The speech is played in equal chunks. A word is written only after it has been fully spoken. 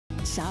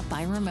shop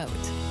by remote.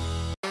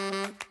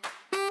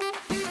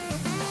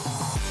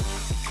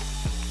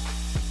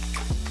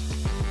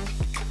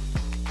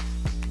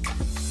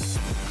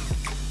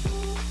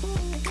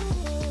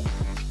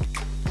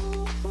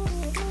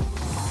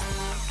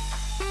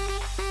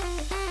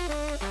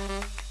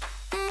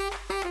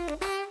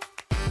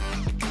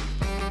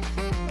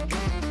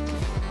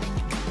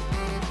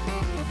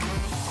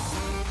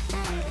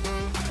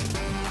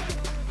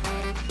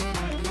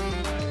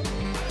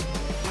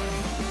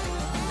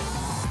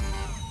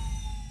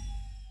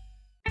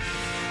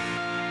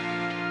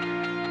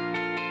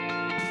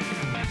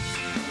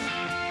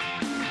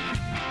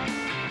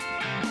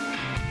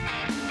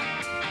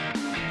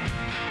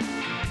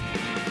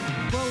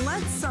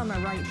 Summer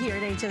right here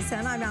at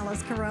HSN. I'm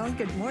Alice Carone.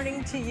 Good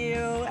morning to you.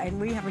 And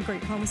we have a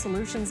great home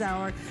solutions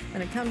hour.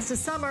 When it comes to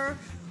summer,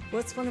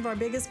 what's one of our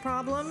biggest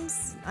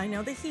problems? I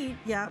know the heat,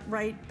 yeah,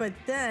 right. But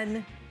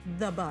then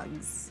the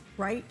bugs,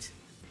 right?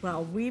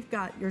 Well, we've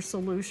got your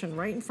solution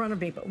right in front of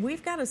me, but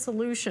we've got a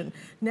solution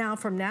now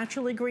from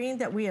Naturally Green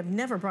that we have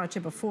never brought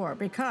you before,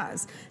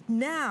 because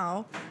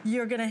now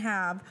you're gonna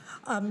have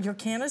your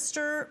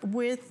canister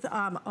with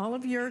all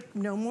of your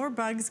No More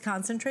Bugs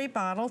concentrate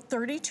bottle,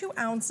 32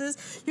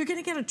 ounces. You're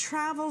gonna get a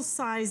travel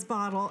size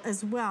bottle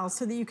as well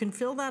so that you can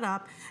fill that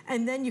up,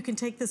 and then you can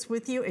take this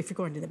with you if you're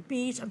going to the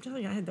beach. I'm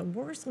telling you, I had the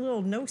worst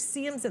little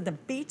no-see-ums at the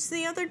beach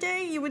the other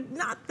day. You would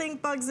not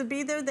think bugs would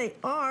be there. They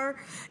are.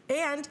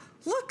 And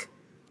look,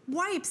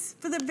 wipes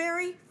for the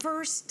very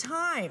first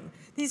time.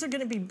 These are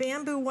gonna be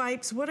bamboo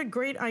wipes. What a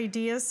great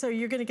idea. So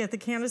you're gonna get the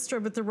canister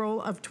with the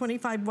roll of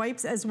 25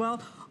 wipes as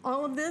well.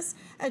 All of this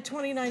at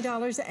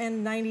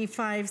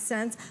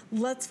 $29.95.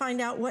 Let's find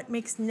out what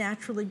makes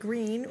Naturally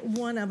Green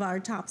one of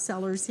our top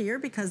sellers here,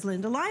 because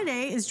Linda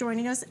Lyday is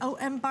joining us. Oh,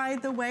 and by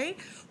the way,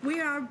 we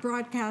are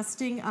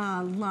broadcasting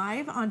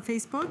live on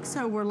Facebook,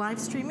 so we're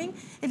live streaming.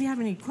 If you have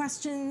any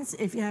questions,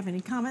 if you have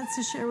any comments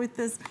to share with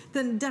us,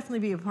 then definitely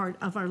be a part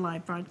of our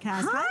live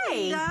broadcast. Hi,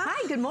 Linda.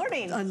 Hi, good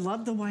morning. I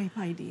love the wipe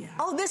idea.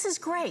 Oh, this is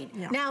great.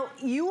 Yeah. Now,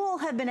 you all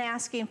have been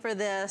asking for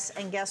this,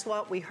 and guess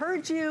what? We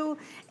heard you,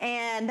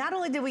 and not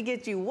only did we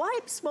get you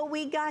wipes, but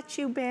we got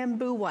you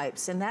bamboo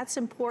wipes, and that's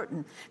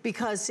important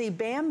because, see,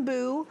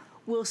 bamboo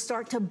will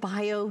start to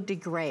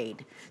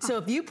biodegrade. So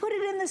if you put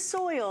it in the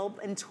soil,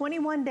 in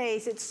 21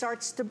 days, it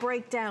starts to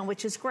break down,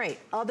 which is great.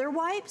 Other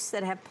wipes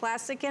that have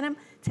plastic in them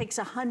takes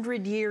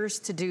 100 years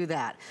to do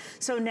that.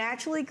 So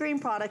Naturally Green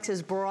Products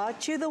has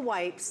brought you the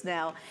wipes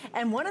now.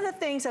 And one of the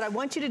things that I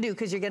want you to do,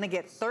 because you're gonna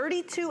get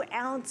 32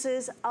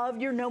 ounces of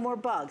your No More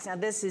Bugs. Now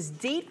this is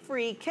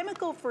DEET-free,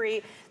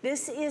 chemical-free.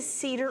 This is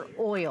cedar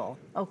oil,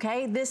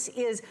 okay? This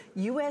is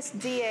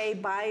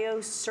USDA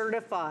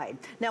bio-certified.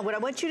 Now what I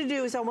want you to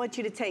do is I want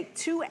you to take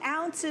 2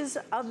 ounces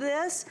of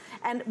this,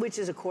 and which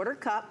is a 1/4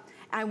 cup.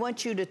 I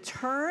want you to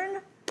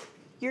turn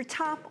your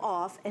top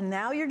off, and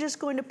now you're just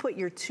going to put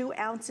your 2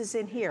 ounces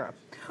in here.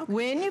 Okay.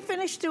 When you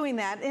finish doing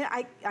that, and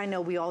I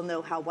know we all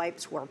know how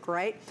wipes work,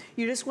 right?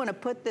 You just want to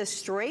put this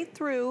straight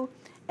through,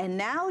 and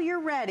now you're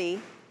ready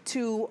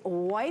to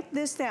wipe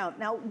this down.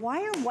 Now,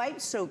 why are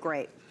wipes so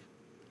great?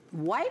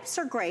 Wipes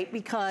are great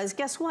because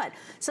guess what?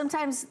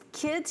 Sometimes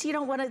kids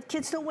don't want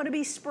to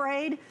be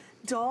sprayed.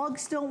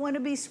 Dogs don't want to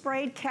be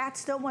sprayed.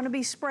 Cats don't want to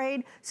be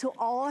sprayed. So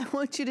all I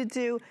want you to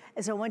do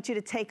is I want you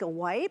to take a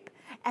wipe,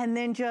 and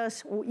then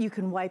you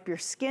can wipe your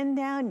skin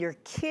down, your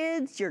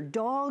kids, your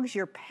dogs,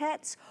 your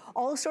pets,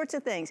 all sorts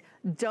of things.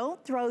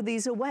 Don't throw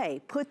these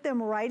away. Put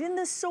them right in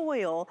the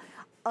soil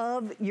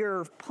of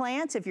your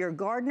plants. If you're a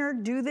gardener,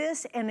 do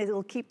this and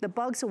it'll keep the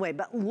bugs away.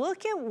 But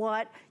look at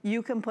what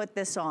you can put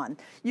this on.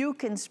 You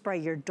can spray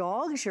your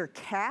dogs, your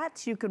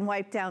cats, you can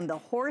wipe down the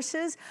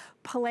horses,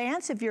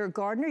 plants. If you're a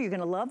gardener, you're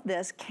gonna love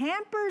this.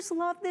 Campers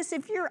love this.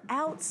 If you're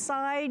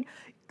outside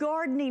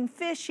gardening,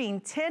 fishing,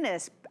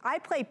 tennis, I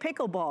play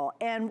pickleball,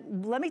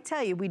 and let me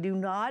tell you, we do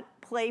not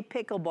play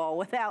pickleball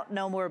without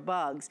No More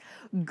Bugs.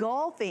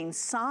 Golfing,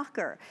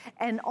 soccer,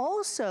 and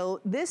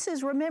also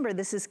remember,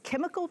 this is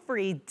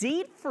chemical-free,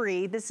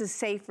 DEET-free. This is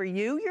safe for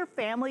you, your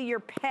family, your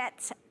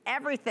pets,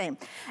 everything.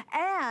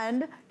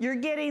 And you're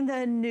getting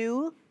the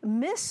new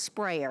mist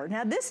sprayer.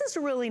 Now this is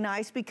really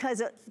nice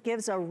because it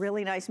gives a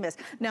really nice mist.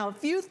 Now a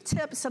few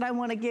tips that I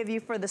want to give you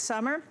for the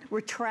summer.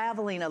 We're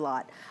traveling a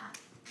lot.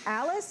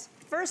 Alice,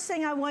 first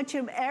thing I want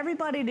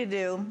everybody to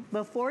do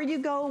before you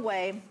go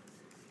away,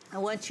 I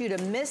want you to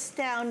mist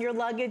down your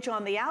luggage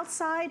on the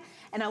outside,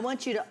 and I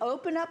want you to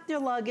open up your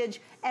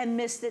luggage and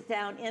mist it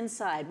down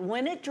inside.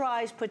 When it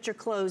dries, put your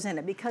clothes in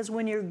it, because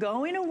when you're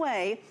going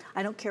away,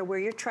 I don't care where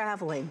you're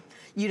traveling,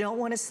 you don't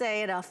want to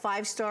stay at a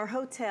 5-star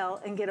hotel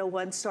and get a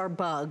 1-star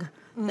bug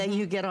that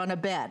you get on a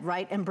bed,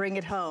 right, and bring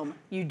it home.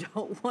 You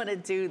don't want to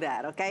do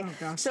that, okay? Oh,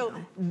 gosh, so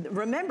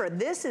remember,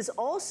 this is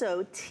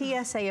also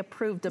TSA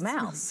approved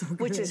amount,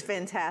 which is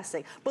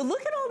fantastic. But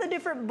look at all the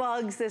different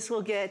bugs this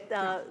will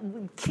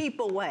keep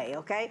away,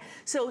 okay?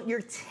 So your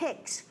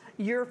ticks,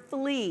 your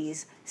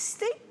fleas.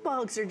 Stink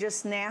bugs are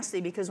just nasty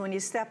because when you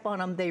step on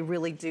them, they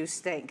really do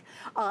stink.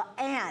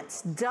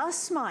 Ants,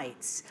 dust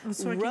mites,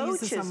 so I can use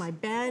this on my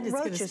bed. It's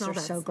roaches are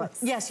so good.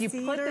 Yes, you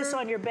put this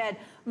on your bed.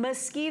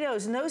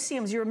 Mosquitoes,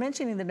 no-see-ums. You were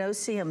mentioning the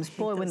no-see-ums.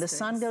 Boy, when the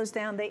sun goes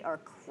down, they are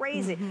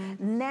crazy.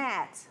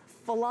 Gnats,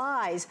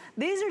 flies.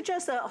 These are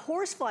just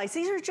horse flies.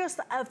 These are just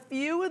a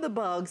few of the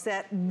bugs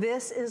that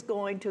this is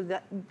going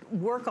to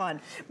work on.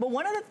 But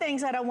one of the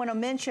things that I want to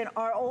mention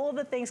are all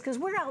the things, because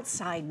we're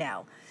outside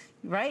now,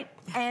 right?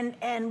 And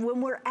when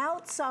we're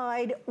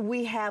outside,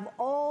 we have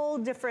all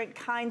different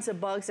kinds of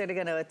bugs that are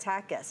going to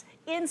attack us.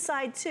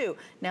 Inside too.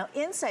 Now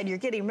inside you're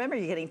getting, remember,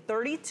 you're getting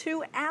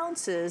 32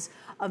 ounces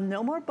of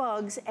No More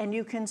Bugs, and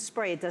you can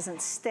spray. It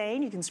doesn't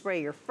stain. You can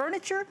spray your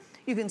furniture.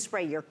 You can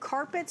spray your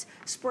carpets,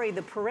 spray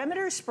the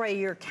perimeter, spray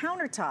your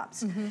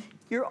countertops.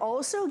 You're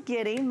also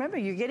getting, remember,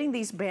 you're getting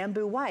these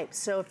bamboo wipes.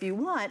 So if you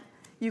want,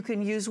 you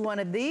can use one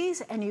of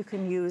these and you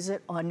can use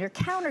it on your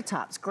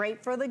countertops.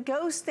 Great for the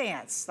ghost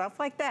dance, stuff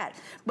like that.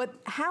 But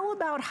how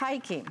about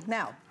hiking?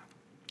 Now,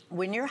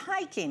 when you're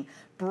hiking,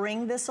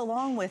 bring this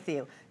along with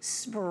you.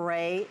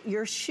 Spray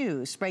your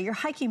shoes, spray your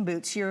hiking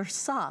boots, your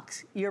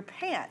socks, your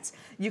pants.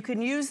 You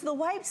can use the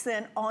wipes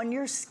then on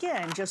your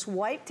skin. Just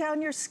wipe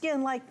down your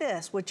skin like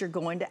this, which you're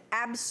going to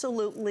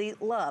absolutely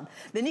love.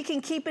 Then you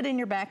can keep it in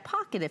your back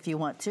pocket if you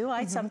want to.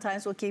 I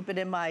sometimes will keep it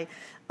in my,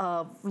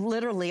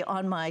 literally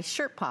on my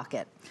shirt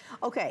pocket.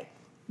 Okay,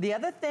 the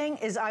other thing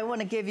is I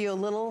want to give you a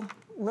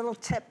little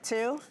tip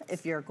too.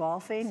 If you're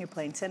golfing, you're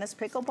playing tennis,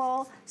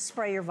 pickleball,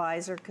 spray your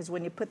visor, because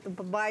when you put the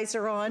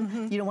visor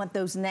on, you don't want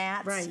those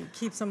gnats. Right, it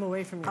keeps them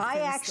away from your face. I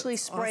actually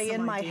spray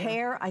in my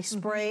hair. I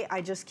spray, I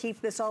just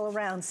keep this all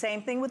around.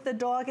 Same thing with the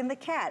dog and the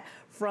cat.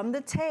 From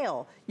the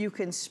tail, you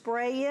can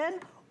spray in,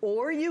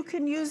 or you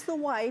can use the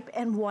wipe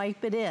and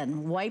wipe it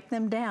in. Wipe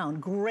them down.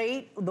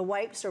 Great. The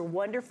wipes are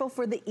wonderful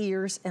for the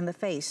ears and the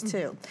face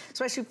too,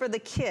 especially for the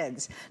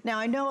kids. Now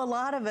I know a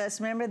lot of us,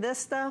 remember this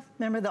stuff?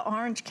 Remember the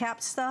orange cap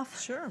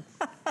stuff? Sure.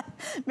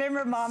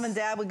 Remember Mom and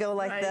Dad would go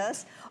like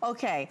this?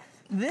 Okay.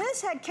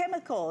 This had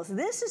chemicals.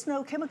 This is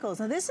no chemicals.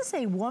 Now this is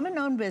a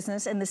woman-owned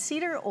business, and the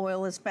cedar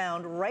oil is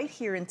found right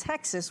here in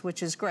Texas,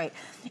 which is great.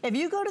 If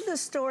you go to the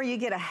store, you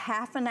get a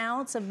 ½ an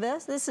ounce of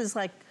this. This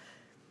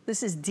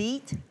is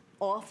DEET.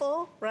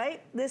 Awful, right?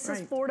 This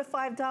is $4 to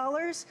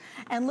 $5.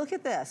 And look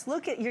at this.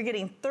 Look at, you're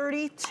getting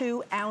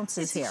 32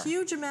 ounces here. It's a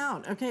huge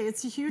amount, okay?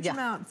 It's a huge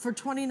amount for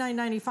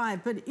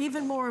 $29.95, but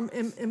even more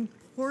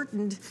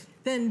important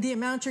than the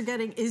amount you're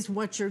getting is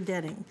what you're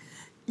getting.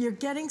 You're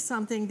getting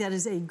something that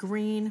is a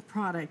green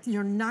product.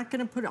 You're not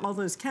gonna put all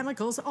those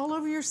chemicals all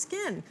over your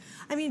skin.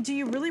 I mean, do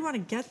you really wanna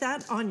get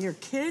that on your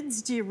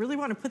kids? Do you really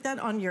wanna put that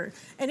on your,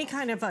 any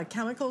kind of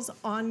chemicals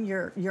on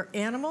your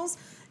animals?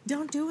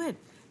 Don't do it.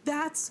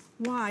 That's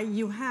why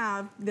you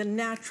have the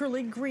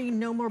naturally green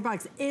No More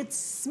Bugs. It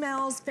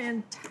smells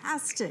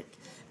fantastic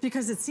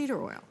because it's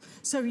cedar oil.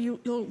 So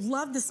you'll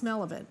love the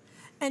smell of it.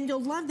 And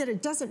you'll love that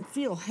it doesn't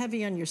feel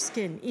heavy on your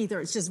skin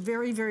either. It's just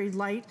very, very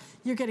light.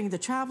 You're getting the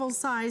travel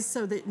size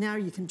so that now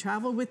you can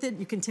travel with it.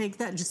 You can take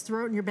that and just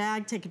throw it in your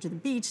bag, take it to the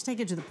beach, take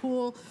it to the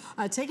pool,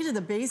 take it to the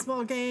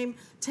baseball game,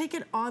 take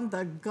it on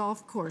the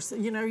golf course.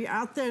 You know, you're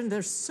out there and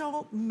there's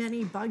so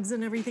many bugs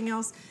and everything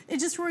else. It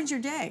just ruins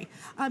your day.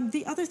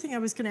 The other thing I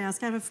was gonna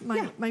ask, I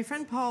have my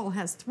friend Paul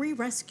has 3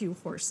 rescue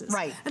horses.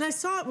 Right. And I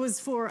saw it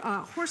was for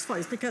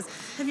horseflies, because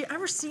have you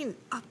ever seen,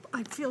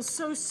 I feel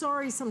so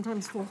sorry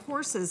sometimes for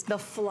horses. The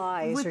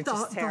flies are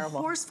just terrible. The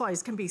horse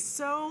flies can be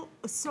so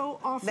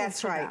awful.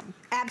 That's right. Them.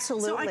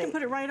 Absolutely. So I can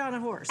put it right on a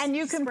horse. And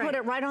you can put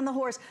it right on the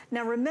horse.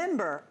 Now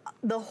remember,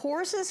 the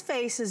horse's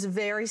face is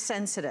very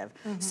sensitive.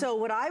 So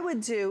what I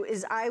would do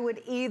is I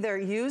would either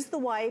use the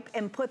wipe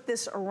and put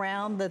this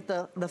around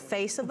the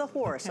face of the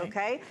horse,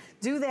 okay?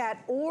 Do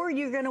that, or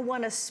you're gonna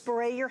wanna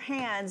spray your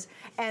hands,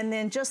 and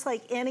then just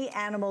like any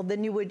animal,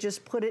 then you would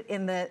just put it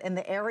in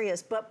the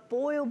areas. But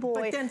boy, oh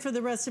boy. But then for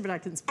the rest of it, I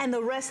can spray. And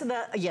the rest of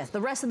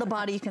the rest of the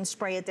body, you can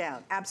spray it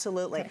down,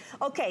 absolutely.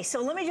 Okay,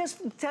 so let me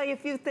just tell you a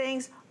few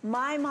things.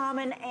 My mom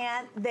and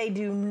aunt, they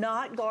do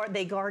not garden,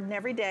 they garden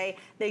every day.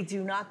 They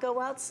do not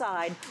go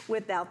outside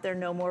without their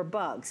No More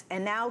Bugs.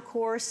 And now, of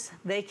course,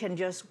 they can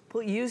just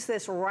use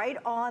this right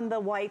on the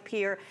wipe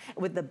here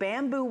with the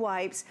bamboo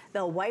wipes.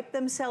 They'll wipe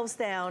themselves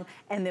down,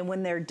 and then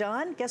when they're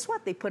done, guess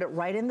what? They put it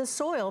right in the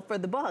soil for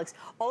the bugs.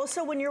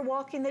 Also, when you're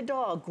walking the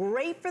dog,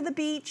 great for the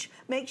beach.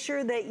 Make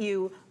sure that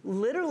you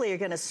literally are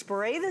gonna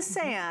spray the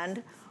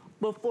sand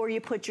before you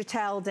put your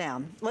towel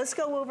down. Let's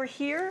go over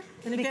here.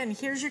 And again,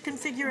 here's your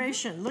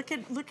configuration. Look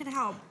at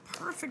how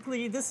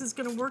perfectly this is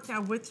gonna work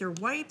out with your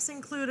wipes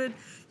included,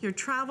 your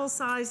travel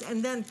size,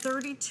 and then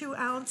 32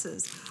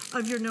 ounces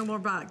of your No More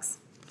Bugs.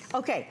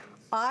 Okay,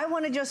 I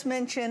wanna just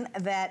mention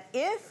that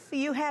if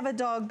you have a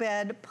dog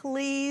bed,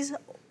 please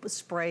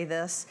spray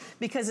this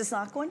because it's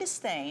not going to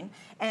stain,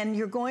 and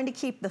you're going to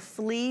keep the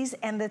fleas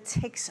and the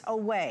ticks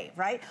away,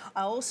 right?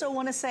 I also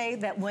want to say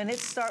that when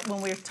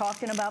we're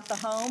talking about the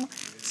home,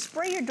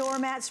 spray your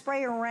doormat,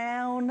 spray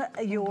around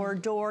your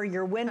door,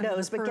 your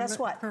windows, but guess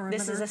what?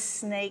 This is a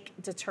snake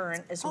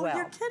deterrent as well. Oh,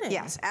 you're kidding.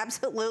 Yes,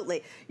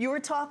 absolutely. You were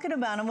talking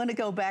about, I'm going to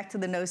go back to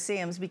the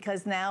no-see-ums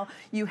because now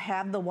you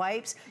have the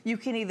wipes. You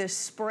can either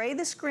spray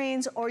the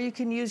screens or you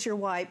can use your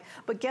wipe,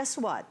 but guess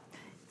what?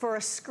 For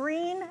a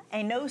screen,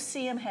 a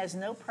no-see-um has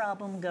no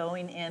problem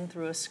going in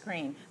through a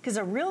screen because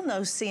a real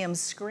no-see-um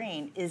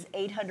screen is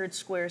 800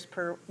 squares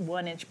per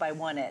 1 inch by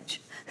 1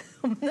 inch.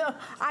 No,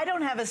 I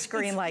don't have a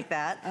screen like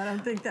that. I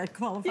don't think that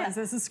qualifies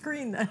as a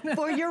screen then.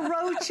 For your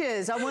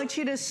roaches, I want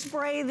you to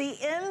spray the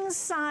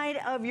inside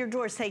of your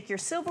doors. Take your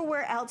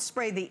silverware out,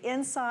 spray the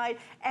inside,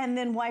 and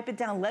then wipe it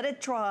down. Let it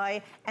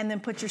dry, and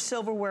then put your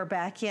silverware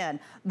back in.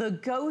 The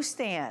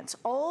ghost ants,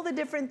 all the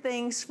different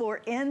things for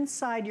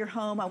inside your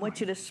home, I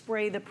want you to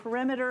spray the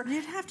perimeter.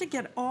 You'd have to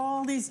get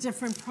all these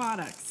different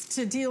products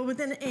to deal with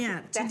an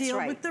ant, to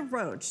deal with the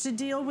roach, to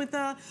deal with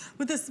the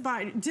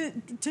spider,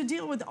 to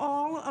deal with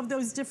all of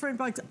those different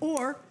bugs,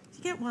 or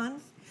you get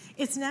one.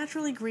 It's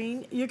naturally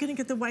green. You're going to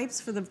get the wipes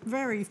for the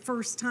very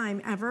first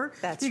time ever.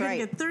 That's You're right.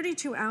 going to get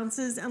 32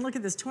 ounces, and look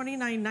at this,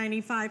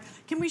 $29.95.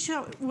 Can we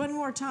show one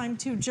more time,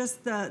 too,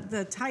 just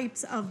the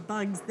types of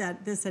bugs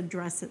that this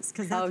addresses?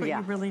 Because that's what you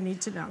really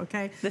need to know,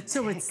 okay?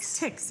 So it's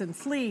ticks and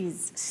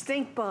fleas.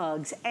 Stink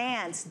bugs,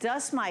 ants,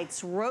 dust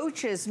mites,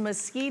 roaches,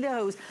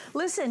 mosquitoes.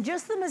 Listen,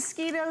 just the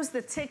mosquitoes,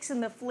 the ticks,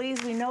 and the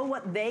fleas, we know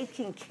what they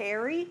can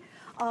carry.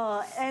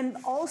 And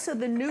also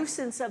the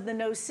nuisance of the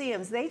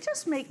no-see-ums. They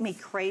just make me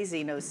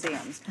crazy,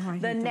 no-see-ums. Oh,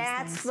 the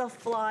gnats, the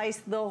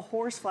flies, the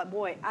horsefly.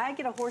 Boy, I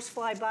get a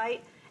horsefly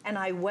bite and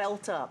I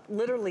welt up.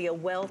 Literally a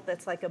welt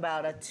that's like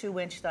about a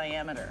 2-inch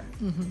diameter.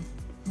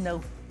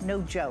 No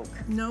joke.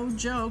 No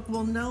joke.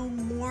 Well, no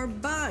more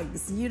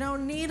bugs. You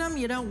don't need them.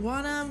 You don't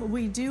want them.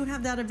 We do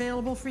have that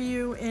available for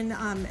you in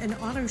an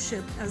auto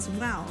ship as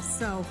well.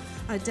 So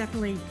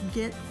definitely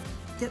get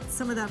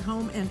some of that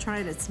home and try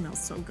it. It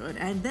smells so good.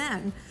 And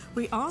then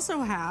we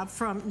also have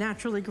from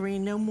Naturally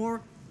Green, no more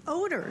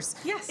odors.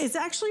 Yes. It's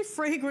actually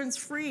fragrance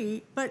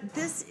free, but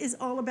this is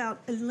all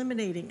about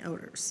eliminating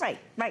odors. Right,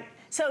 right.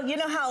 So you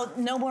know how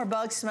No More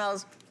Bugs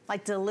smells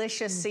like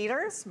delicious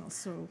cedar? It smells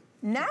so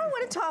Now I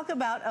want to talk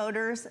about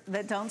odors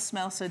that don't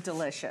smell so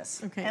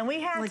delicious. Okay. And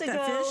we have like to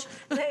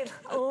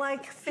go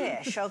like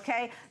fish,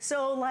 okay?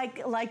 So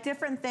like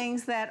different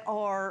things that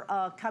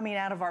are coming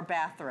out of our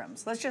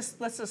bathrooms. Let's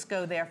just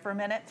go there for a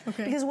minute.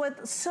 Okay. Because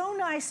what's so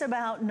nice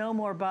about No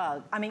More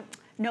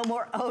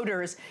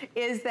Odors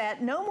is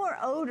that No More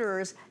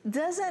Odors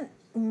doesn't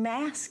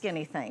mask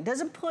anything,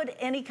 doesn't put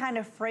any kind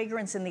of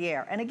fragrance in the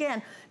air. And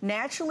again,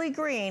 Naturally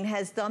Green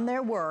has done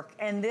their work,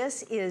 and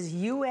this is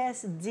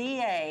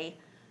USDA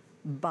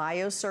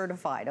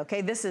bio-certified,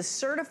 okay? This is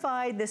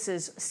certified, this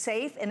is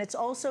safe, and it's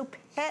also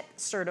pet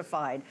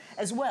certified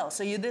as well.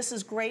 So this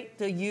is great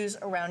to use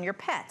around your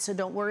pet, so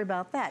don't worry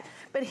about that.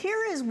 But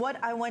here is what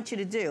I want you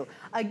to do.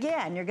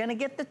 Again, you're gonna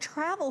get the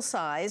travel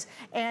size,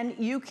 and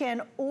you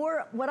can,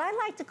 or what I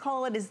like to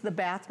call it is the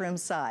bathroom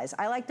size.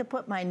 I like to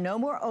put my No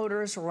More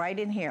Odors right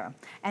in here.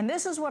 And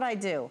this is what I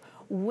do.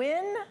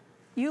 When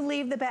you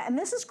leave the bath, and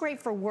this is great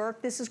for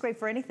work, this is great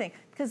for anything,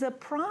 because the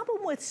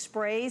problem with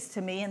sprays to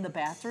me in the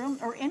bathroom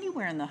or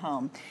anywhere in the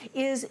home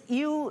is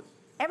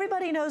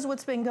everybody knows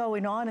what's been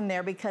going on in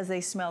there because they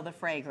smell the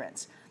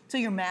fragrance. So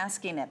you're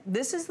masking it.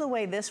 This is the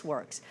way this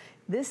works.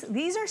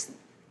 These are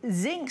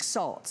zinc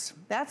salts.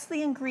 That's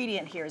the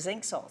ingredient here,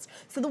 zinc salts.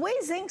 So the way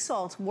zinc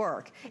salts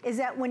work is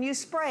that when you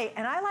spray,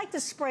 and I like to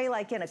spray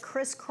like in a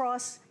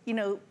crisscross,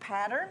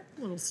 pattern.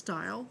 A little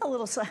style. A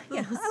little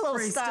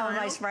style in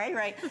my spray,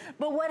 right?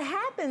 But what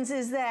happens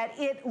is that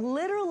it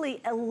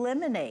literally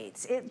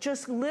eliminates, it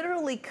just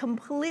literally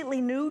completely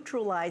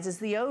neutralizes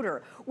the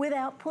odor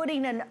without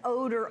putting an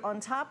odor on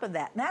top of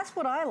that. And that's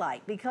what I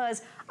like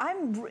because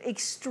I'm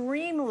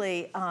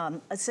extremely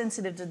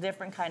sensitive to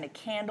different kind of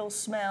candle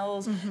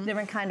smells,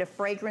 different kind of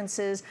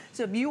fragrances.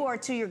 So if you are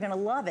too, you're gonna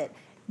love it.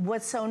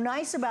 What's so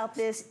nice about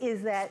this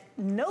is that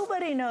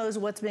nobody knows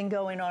what's been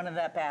going on in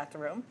that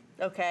bathroom.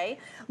 Okay,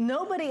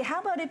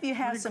 how about if you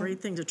have some... What a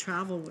great thing to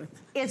travel with.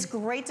 It's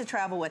great to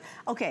travel with.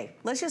 Okay,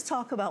 let's just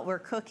talk about we're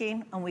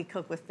cooking and we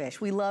cook with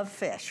fish. We love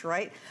fish,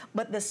 right?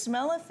 But the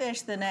smell of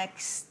fish the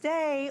next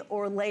day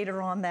or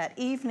later on that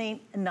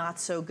evening, not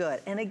so good.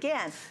 And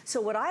again,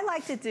 so what I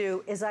like to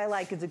do is I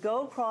like it to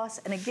go across,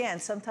 and again,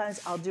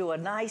 sometimes I'll do a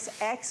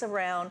nice X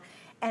around,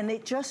 and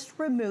it just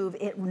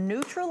it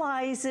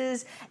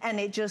neutralizes, and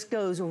it just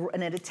goes,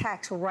 and it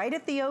attacks right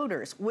at the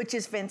odors, which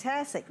is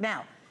fantastic.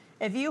 Now,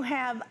 I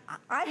have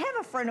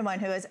a friend of mine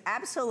who has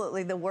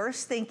absolutely the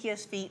worst,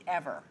 stinkiest feet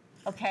ever,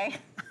 okay?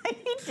 I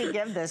need to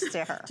give this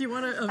to her. Do you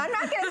want to? I'm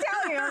not going to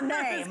tell you her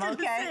name,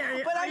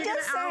 okay? But I'm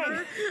just saying.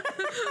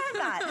 I'm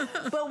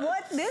not. But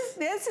what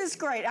this is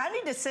great. I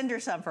need to send her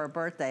some for her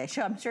birthday.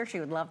 I'm sure she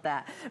would love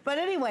that. But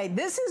anyway,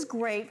 this is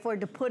great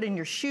to put in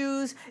your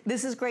shoes.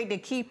 This is great to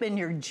keep in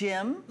your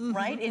gym,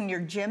 right? In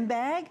your gym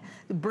bag.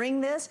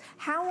 Bring this.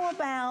 How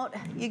about,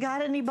 you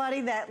got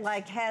anybody that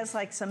like has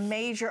like some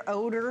major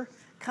odor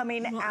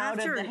coming out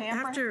of the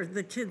hamper? After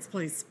the kids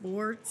play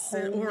sports,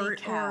 Holy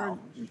cow. or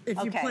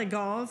if you play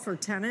golf or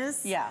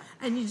tennis,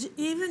 and you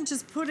even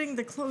just putting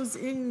the clothes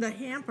in the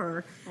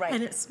hamper,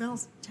 and it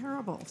smells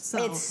terrible.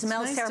 So it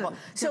smells terrible.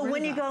 So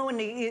when you go and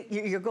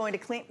you're going to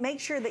clean, make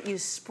sure that you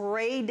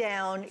spray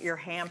down your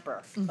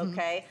hamper,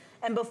 okay?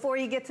 And before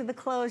you get to the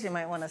clothes, you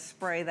might want to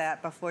spray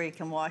that before you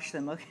can wash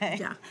them, okay?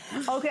 Yeah.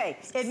 Okay,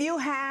 if you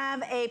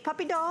have a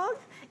puppy dog,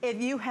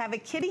 if you have a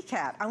kitty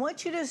cat, I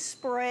want you to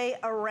spray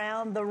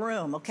around the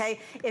room,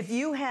 okay? If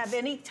you have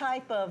any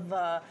type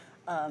of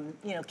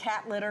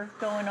cat litter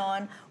going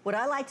on, what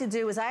I like to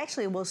do is I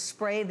actually will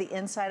spray the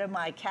inside of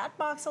my cat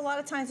box a lot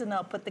of times, and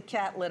I'll put the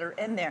cat litter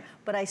in there.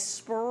 But I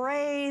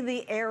spray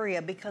the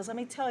area because let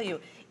me tell you,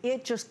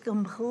 it just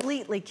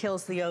completely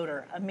kills the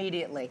odor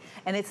immediately.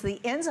 And it's the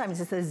enzymes,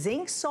 it's the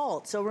zinc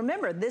salt. So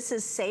remember, this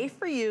is safe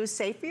for you,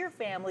 safe for your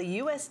family,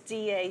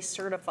 USDA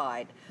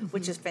certified,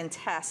 which is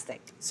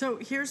fantastic. So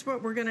here's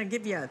what we're gonna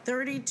give you, a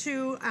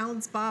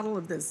 32-ounce bottle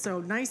of this. So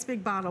nice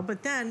big bottle,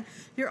 but then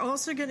you're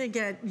also gonna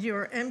get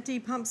your empty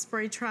pump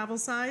spray travel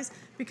size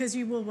because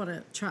you will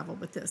wanna travel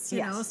with this,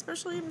 you know,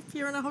 especially if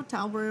you're in a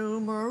hotel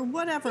room or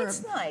whatever.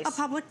 It's nice. A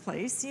public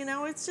place, you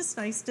know, it's just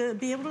nice to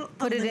be able to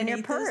put it in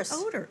your purse.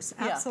 Odors.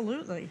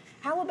 Absolutely.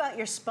 How about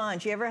your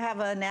sponge? You ever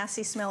have a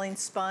nasty smelling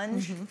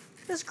sponge?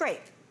 This is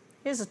great.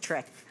 Here's a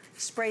trick.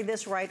 Spray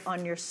this right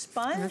on your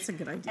sponge. That's a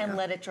good idea. And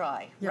let it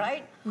dry,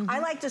 right? I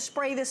like to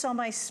spray this on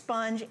my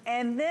sponge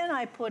and then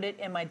I put it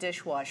in my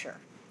dishwasher.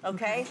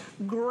 Okay?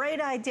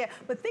 Great idea.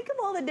 But think of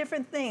all the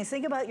different things.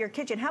 Think about your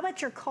kitchen. How about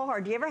your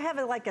car? Do you ever have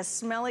like a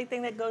smelly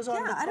thing that goes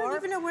on the car? I don't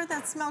even know where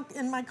that smell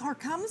in my car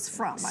comes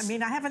from. I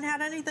mean, I haven't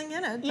had anything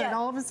in it, but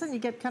all of a sudden you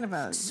get kind of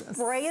a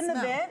spray in the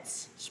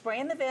vents. Spray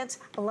in the vents.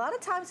 A lot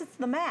of times it's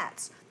the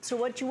mats. So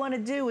what you want to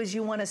do is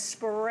you want to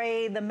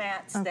spray the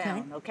mats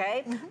down,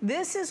 okay?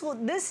 This is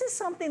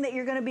something that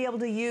you're going to be able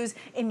to use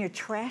in your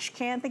trash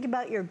can. Think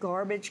about your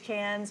garbage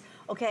cans,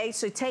 okay?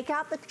 So take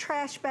out the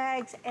trash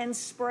bags and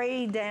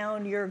spray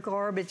down your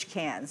garbage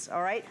cans,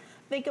 all right?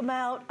 Think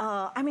about,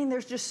 I mean,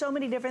 there's just so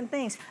many different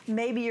things.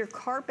 Maybe your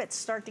carpets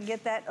start to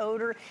get that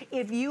odor.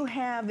 If you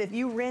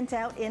rent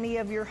out any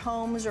of your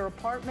homes or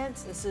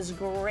apartments, this is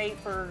great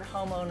for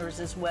homeowners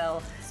as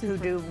well who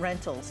do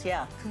rentals,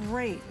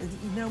 Great.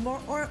 No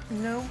more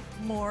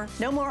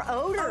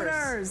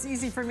odors.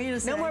 Easy for me to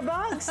say. No more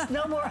bugs,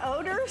 no more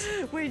odors.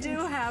 We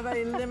do have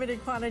a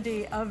limited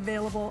quantity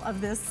available of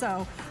this,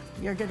 so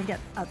you're going to get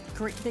a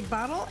great big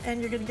bottle,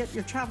 and you're going to get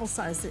your travel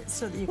size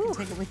so that you can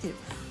take it with you.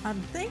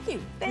 Thank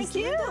you. Thank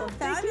you.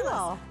 Thank you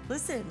all.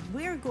 Listen,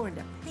 we're going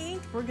to paint,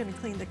 we're going to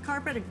clean the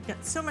carpet, and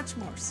get so much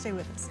more. Stay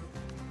with us.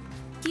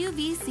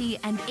 QVC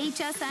and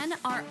HSN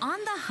are on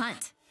the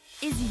hunt.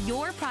 Is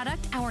your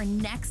product our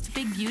next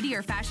big beauty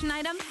or fashion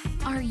item?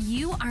 Are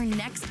you our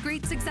next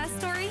great success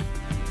story?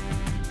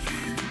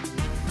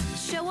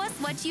 Show us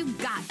what you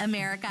got,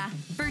 America.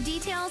 For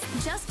details,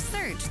 just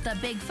search The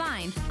Big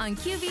Find on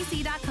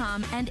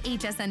QVC.com and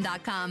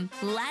HSN.com.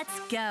 Let's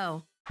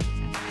go.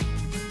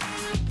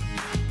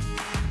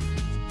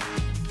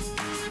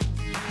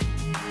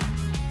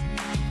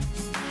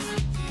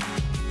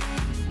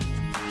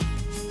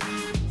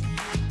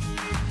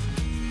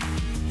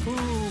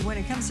 When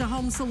it comes to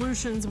home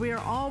solutions, we are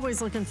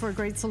always looking for a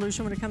great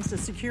solution when it comes to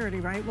security,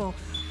 right? Well,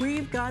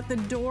 we've got the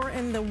door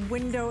and the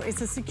window.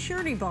 It's a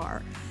security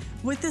bar.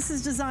 What this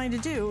is designed to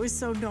do is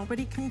so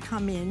nobody can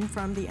come in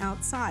from the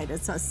outside.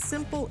 It's a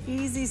simple,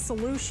 easy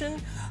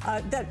solution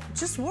that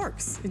just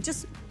works. It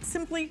just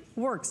simply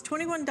works.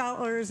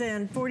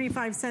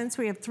 $21.45.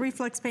 We have 3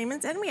 flex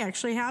payments, and we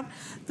actually have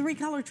 3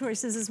 color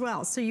choices as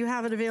well. So you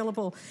have it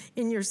available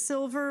in your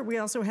silver. We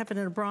also have it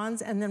in a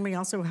bronze, and then we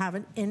also have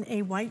it in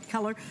a white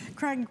color.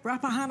 Craig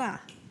Rapahana.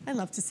 I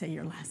love to say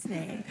your last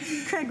name.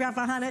 Craig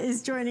Rapahana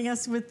is joining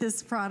us with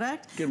this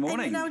product. Good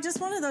morning. And you know,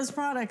 just one of those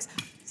products,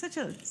 such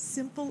a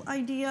simple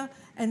idea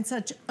and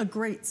such a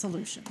great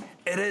solution.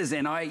 It is,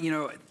 and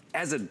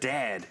as a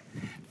dad,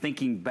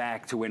 thinking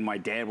back to when my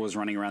dad was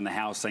running around the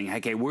house saying,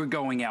 okay, we're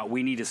going out,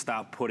 we need to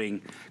start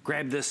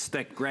grab this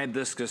stick, grab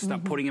this,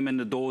 start putting them in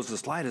the doors, the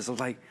sliders. I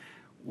was like,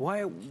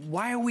 why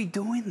are we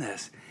doing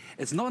this?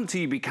 It's not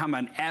until you become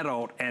an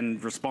adult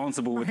and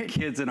responsible with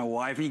kids and a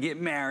wife, and you get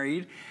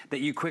married, that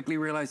you quickly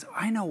realize,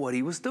 I know what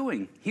he was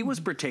doing. He was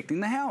protecting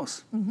the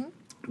house.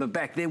 But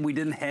back then we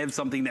didn't have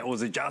something that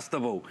was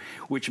adjustable,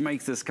 which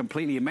makes this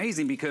completely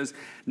amazing, because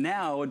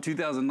now in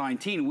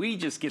 2019, we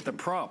just get the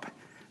prop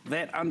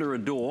that under a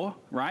door,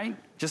 right?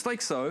 Just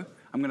like so.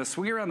 I'm gonna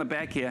swing around the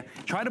back here,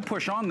 try to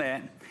push on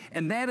that,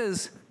 and that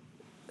is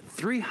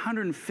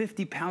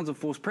 350 pounds of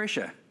force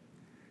pressure.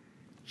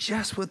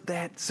 Just with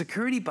that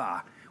security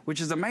bar.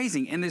 which is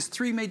amazing. And there's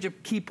 3 major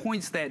key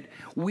points that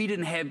we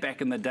didn't have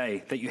back in the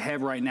day that you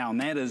have right now.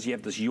 And that is you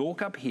have this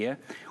York up here,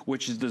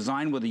 which is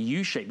designed with a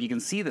U shape. You can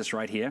see this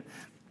right here.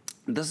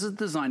 This is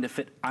designed to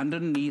fit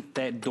underneath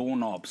that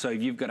doorknob. So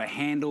if you've got a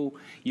handle,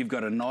 you've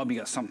got a knob, you've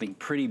got something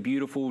pretty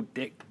beautiful,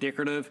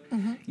 decorative,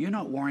 you're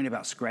not worrying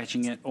about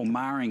scratching it or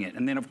marring it.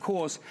 And then of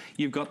course,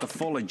 you've got the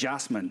full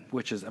adjustment,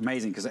 which is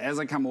amazing, because as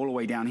I come all the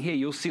way down here,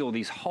 you'll see all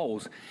these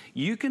holes.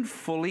 You can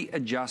fully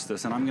adjust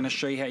this, and I'm gonna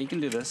show you how you can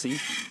do this. See,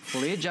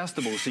 fully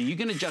adjustable. So you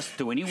can adjust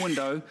to any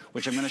window,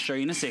 which I'm gonna show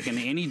you in a second,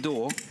 any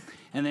door.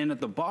 And then at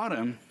the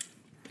bottom,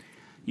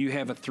 you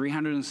have a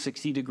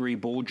 360-degree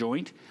ball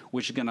joint,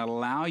 which is gonna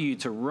allow you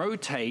to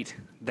rotate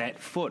that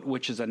foot,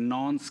 which is a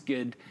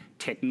non-skid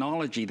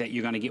technology that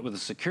you're gonna get with a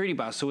security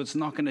bar, so it's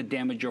not gonna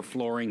damage your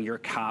flooring, your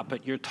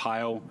carpet, your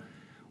tile,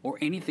 or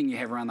anything you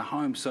have around the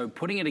home. So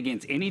putting it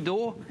against any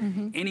door,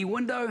 any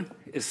window,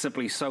 is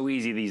simply so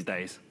easy these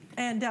days.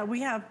 And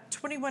we have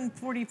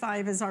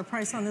 $21.45 is our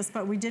price on this,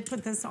 but we did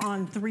put this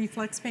on 3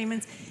 flex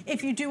payments.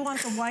 If you do want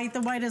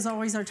the white is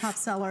always our top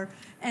seller,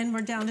 and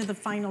we're down to the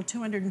final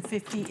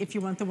 $250 if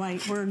you want the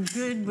white. We're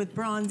good with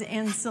bronze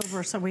and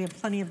silver, so we have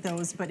plenty of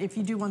those, but if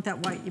you do want that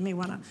white, you may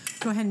wanna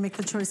go ahead and make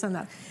the choice on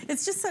that.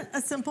 It's just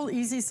a simple,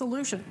 easy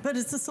solution, but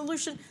it's a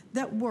solution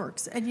that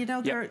works. And you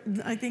know,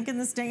 I think in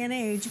this day and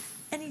age,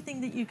 anything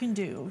that you can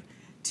do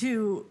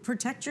to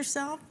protect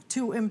yourself,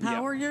 to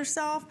empower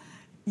yourself,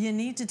 you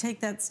need to take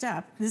that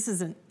step. This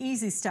is an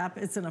easy step,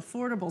 it's an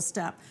affordable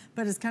step,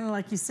 but it's kind of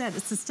like you said,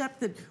 it's a step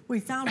that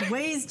we found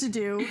ways to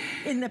do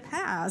in the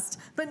past,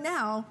 but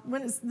now,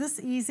 when it's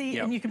this easy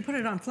and you can put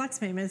it on flex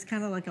payment, it's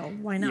kind of like, oh,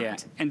 why not? Yeah,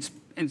 and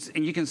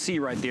you can see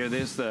right there,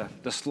 there's the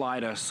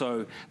slider,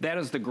 so that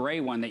is the gray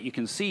one that you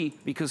can see,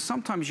 because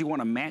sometimes you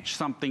want to match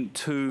something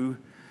to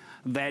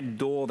that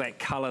door, that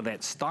color,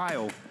 that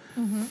style.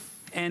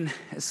 And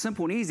it's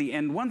simple and easy.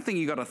 And one thing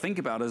you got to think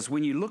about is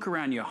when you look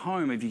around your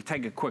home, if you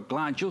take a quick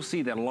glance, you'll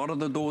see that a lot of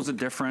the doors are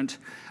different.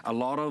 A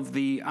lot of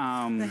the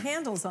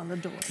handles on the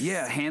doors.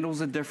 Yeah,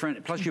 handles are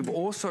different. Plus you've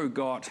also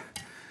got,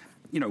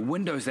 you know,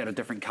 windows that are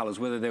different colors,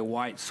 whether they're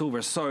white,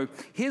 silver. So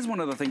here's one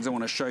of the things I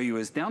want to show you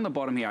is down the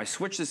bottom here, I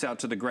switched this out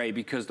to the gray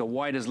because the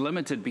white is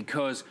limited,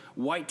 because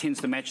white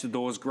tends to match the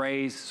doors,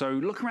 grays. So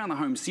look around the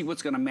home, see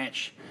what's going to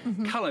match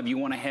color if you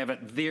want to have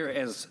it there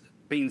as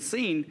being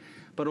seen,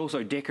 but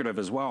also decorative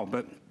as well.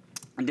 But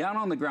down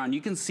on the ground, you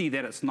can see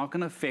that it's not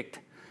going to affect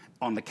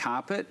on the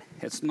carpet.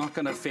 It's not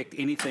going to affect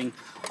anything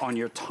on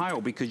your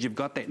tile, because you've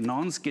got that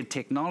non-skid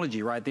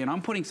technology right there. And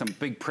I'm putting some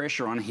big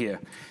pressure on here.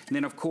 And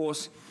then of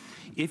course,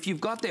 if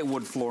you've got that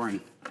wood flooring,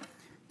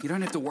 you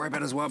don't have to worry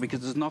about it as well,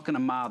 because it's not going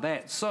to mar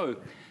that. So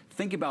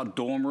think about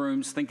dorm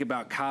rooms, think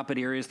about carpet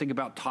areas, think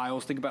about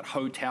tiles, think about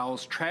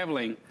hotels,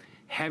 traveling.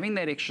 Having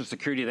that extra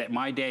security that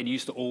my dad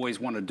used to always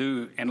want to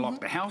do and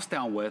lock the house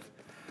down with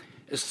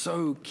is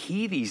so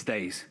key these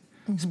days,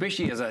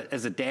 especially as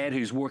a dad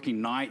who's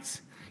working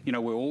nights. You know,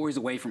 we're always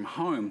away from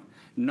home.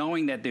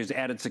 Knowing that there's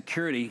added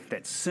security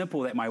that's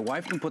simple, that my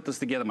wife can put this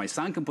together, my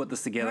son can put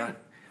this together,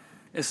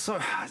 it's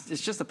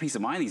just a peace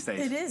of mind these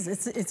days. It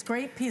is. It's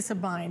great peace of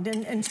mind.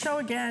 And show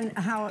again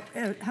how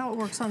it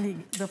works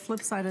on the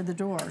flip side of the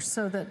door,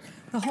 so that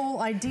the whole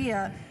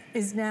idea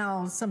is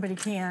now somebody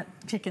can't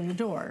kick in the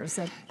doors.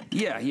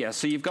 Yeah,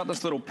 so you've got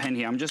this little pin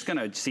here. I'm just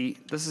gonna see,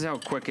 this is how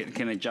quick it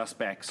can adjust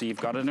back. So you've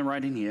got it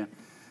right in here.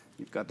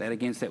 You've got that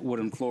against that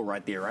wooden floor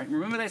right there, right?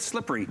 Remember, that's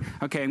slippery.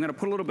 Okay, I'm gonna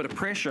put a little bit of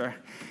pressure.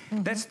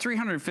 That's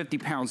 350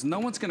 pounds. No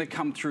one's gonna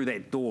come through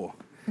that door.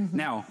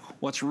 Now,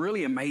 what's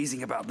really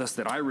amazing about this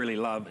that I really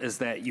love is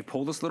that you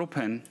pull this little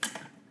pin,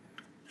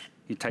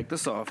 you take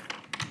this off,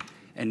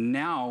 and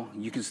now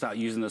you can start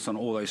using this on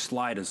all those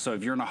sliders. So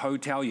if you're in a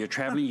hotel, you're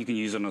traveling, you can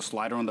use it on a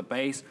slider on the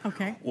base.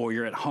 Or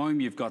you're at home,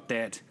 you've got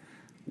that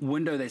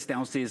window that's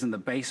downstairs in the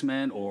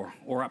basement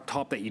or up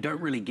top that you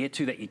don't really get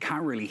to, that you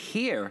can't really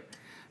hear.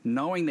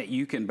 Knowing that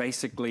you can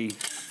basically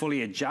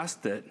fully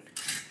adjust it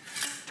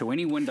to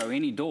any window,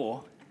 any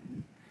door,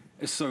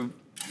 is so,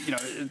 you know,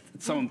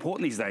 it's so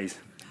important these days.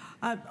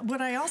 What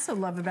I also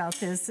love about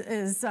this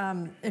is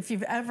if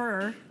you've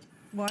ever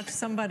watched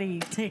somebody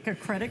take a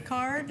credit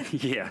card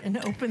and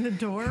open the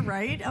door,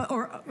 right?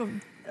 Or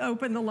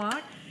open the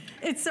lock.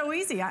 It's so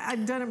easy.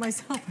 I've done it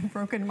myself. I've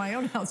broken my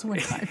own house one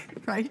time,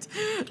 right?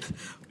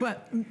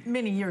 But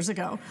many years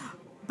ago.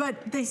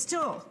 But they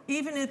still,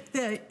 even if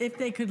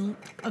they could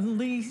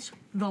unleash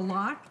the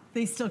lock,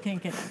 they still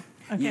can't get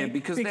in. Okay? Yeah,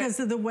 because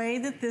of the way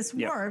that this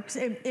works,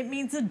 it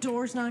means the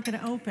door's not going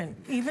to open.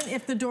 Even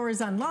if the door is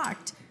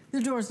unlocked, the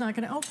door's not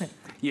going to open.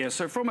 Yeah,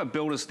 so from a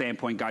builder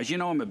standpoint, guys, you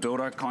know I'm a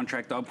builder,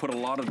 contractor. I've put a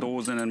lot of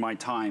doors in my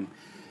time,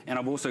 and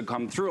I've also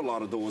come through a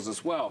lot of doors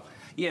as well.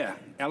 Yeah,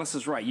 Alice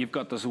is right. You've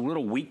got this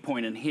little weak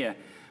point in here.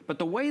 But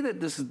the way that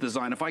this is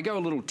designed, if I go a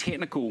little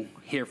technical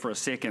here for a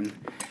second,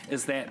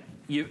 is that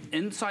you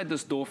inside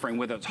this door frame,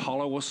 whether it's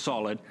hollow or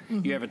solid,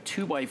 you have a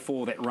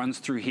 2x4 that runs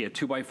through here,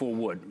 2x4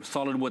 wood,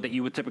 solid wood that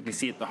you would typically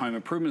see at the home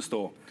improvement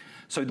store.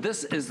 So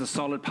this is the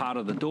solid part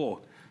of the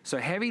door. So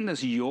having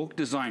this York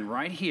design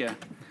right here,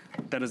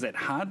 that is that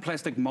hard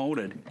plastic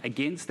molded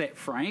against that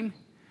frame,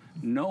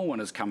 no one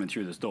is coming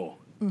through this door.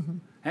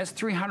 That's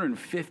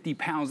 350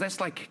 pounds. That's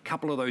like a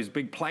couple of those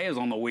big players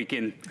on the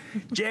weekend,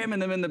 jamming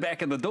them in the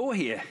back of the door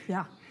here.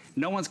 Yeah.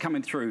 No one's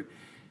coming through.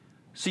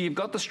 So you've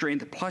got the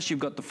strength, plus you've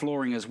got the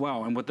flooring as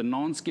well. And with the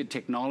non-skid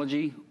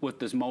technology, with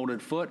this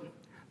molded foot,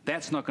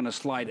 that's not gonna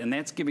slide, and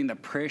that's giving the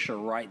pressure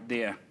right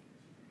there.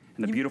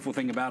 And the beautiful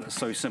thing about it is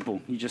so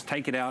simple. You just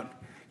take it out,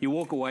 you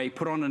walk away,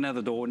 put on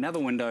another door, another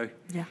window.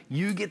 Yeah.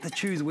 You get to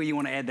choose where you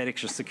want to add that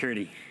extra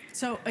security.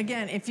 So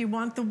again, if you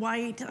want the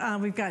white,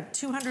 we've got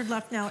 200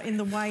 left now in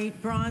the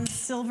white, bronze,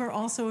 silver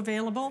also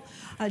available.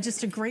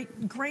 Just a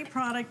great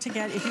product to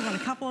get if you want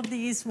a couple of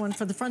these, one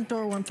for the front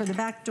door, one for the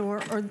back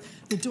door, or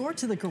the door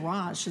to the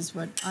garage is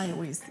what I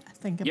always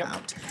think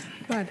about.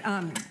 But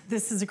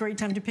this is a great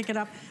time to pick it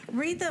up.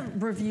 Read the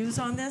reviews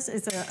on this.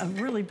 It's a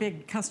really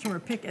big customer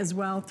pick as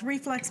well. 3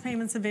 flex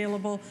payments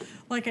available.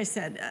 Like I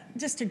said,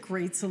 just a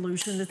great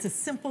solution. It's a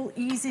simple,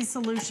 easy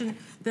solution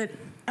that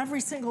every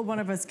single one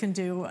of us can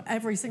do.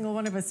 Every single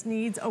one of us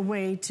needs a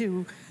way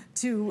to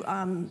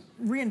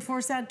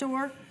reinforce that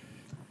door.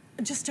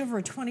 Just over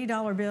a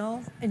 $20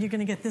 bill, and you're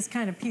gonna get this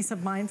kind of peace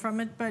of mind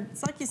from it. But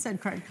it's like you said,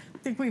 Craig, I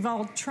think we've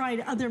all tried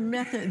other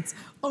methods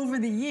over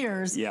the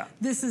years. Yeah.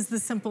 This is the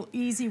simple,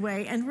 easy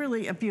way, and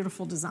really a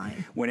beautiful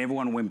design. When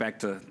everyone went back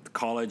to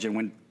college and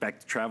went back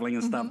to traveling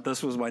and stuff,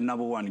 this was my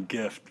 #1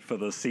 gift for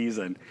the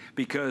season,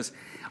 because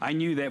I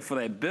knew that for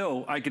that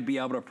bill, I could be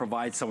able to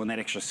provide someone that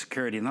extra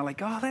security. And they're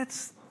like, oh,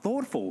 that's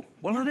thoughtful.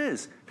 Well, it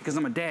is, because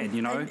I'm a dad,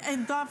 you know?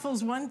 And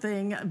thoughtful's one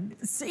thing,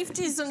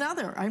 safety's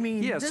another. I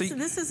mean, Yeah,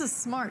 this is a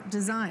smart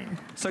design.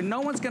 So no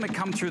one's gonna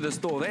come through this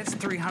door. That's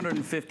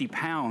 350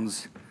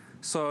 pounds.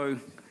 So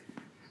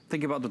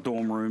think about the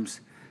dorm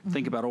rooms,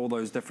 think about all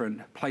those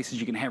different places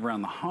you can have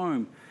around the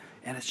home,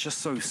 and it's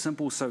just so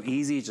simple, so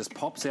easy, it just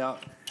pops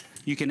out.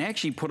 You can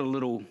actually put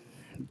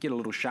get a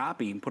little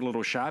Sharpie and put a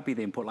little Sharpie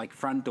there and put like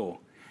front door.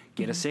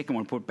 Get a second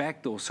one, put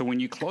back door. So when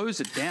you close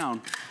it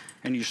down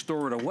and you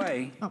store it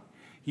away,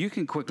 you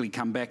can quickly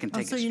come back and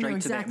take it straight to that mark. So you know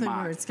exactly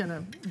where it's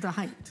gonna, the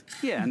height.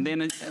 Yeah, and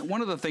then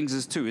one of the things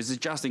is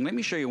adjusting. Let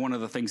me show you one of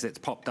the things that's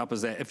popped up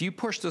is that if you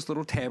push this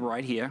little tab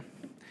right here,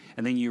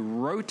 and then you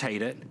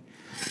rotate it,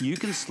 you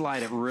can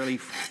slide it really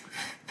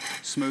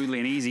smoothly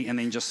and easy, and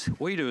then just,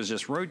 all you do is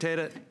just rotate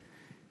it,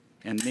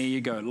 and there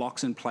you go, it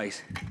locks in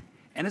place.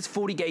 And it's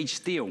 40 gauge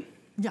steel.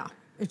 Yeah,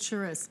 it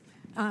sure is.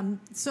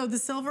 So the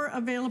silver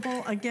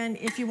available, again,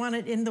 if you want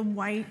it in the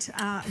white,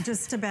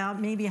 just about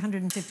maybe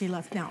 150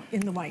 left now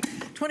in the white.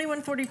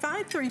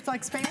 $21.45, 3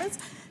 flex payments.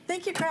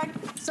 Thank you, Craig.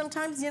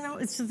 Sometimes, you know,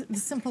 it's just the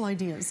simple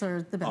ideas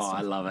are the best. Oh, I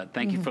love it.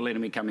 Thank you for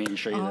letting me come in and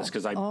show you this,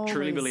 because I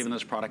truly believe in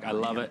this product. I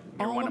love it.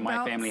 Everyone in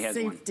my family has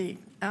one. Safety,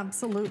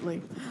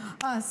 absolutely.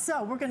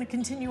 So we're going to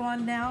continue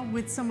on now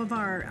with some of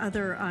our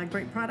other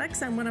great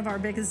products, and one of our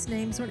biggest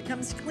names when it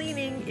comes to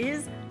cleaning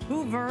is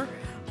Hoover.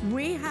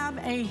 We have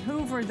a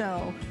Hoover,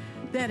 though,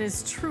 that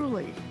is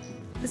truly,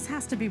 this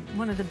has to be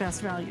one of the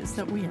best values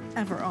that we have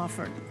ever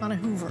offered on a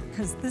Hoover,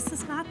 because this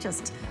is not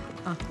just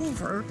a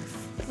Hoover,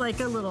 like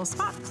a little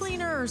spot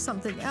cleaner or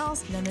something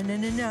else. No, no, no,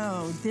 no,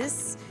 no.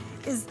 This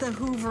is the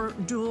Hoover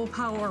dual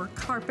power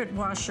carpet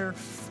washer,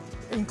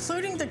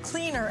 including the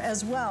cleaner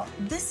as well.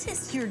 This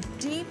is your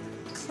deep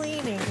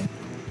cleaning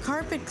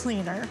carpet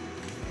cleaner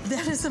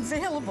that is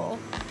available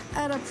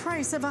at a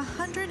price of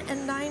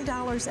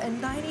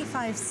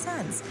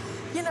 $109.95.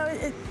 You know,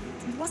 it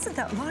wasn't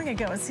that long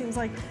ago, it seems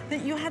like,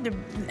 that you had to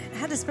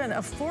spend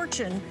a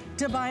fortune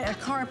to buy a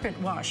carpet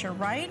washer,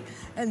 right?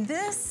 And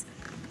this,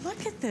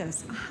 look at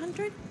this,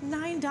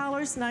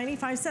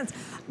 $109.95.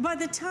 By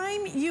the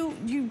time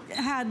you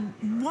had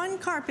one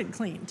carpet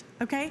cleaned,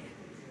 okay,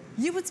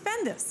 you would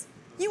spend this.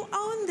 You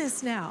own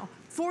this now.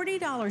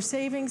 $40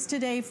 savings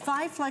today,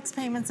 5 flex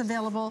payments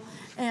available,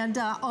 and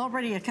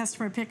already a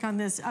customer pick on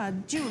this.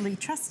 Julie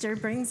Truster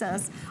brings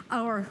us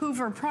our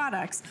Hoover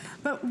products.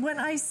 But when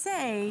I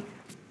say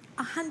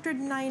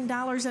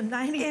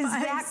 $109.95. Is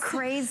that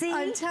crazy?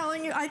 I'm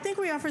telling you, I think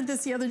we offered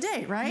this the other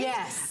day, right?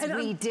 Yes, and,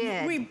 we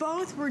did. We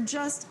both were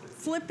just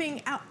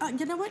flipping out.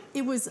 You know what?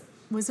 Was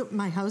it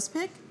my house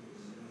pick?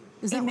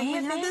 Is that when we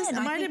had this? It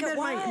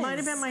might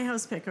have been my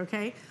house pick,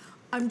 okay?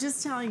 I'm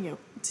just telling you,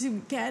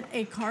 to get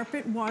a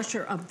carpet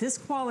washer of this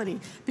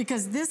quality,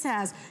 because this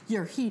has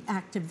your heat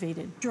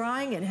activated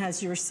drying, it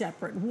has your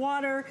separate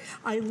water.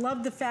 I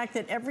love the fact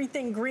that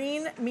everything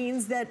green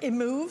means that it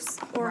moves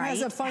or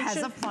has a function.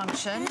 Has a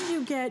function. And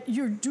you get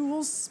your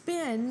dual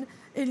spin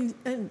and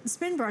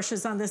spin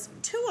brushes on this.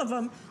 2 of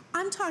them,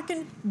 I'm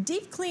talking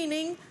deep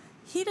cleaning,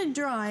 heated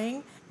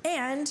drying,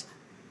 and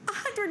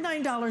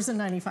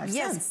 $109.95.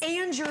 Yes,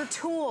 and your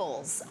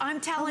tools. I'm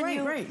telling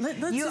you. Right.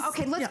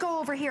 Let's go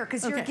over here,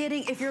 because you're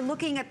getting, if you're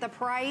looking at the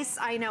price,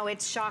 I know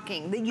it's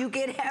shocking that you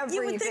get everything.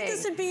 You would think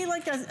this would be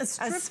like a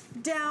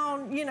stripped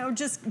down, you know,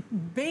 just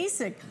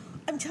basic.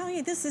 I'm telling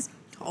you, this is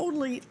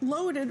totally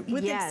loaded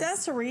with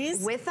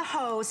accessories. With the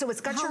hose, so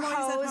it's got your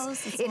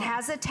hose. It long.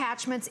 has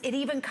attachments. It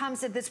even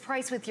comes at this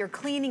price with your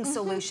cleaning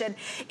solution.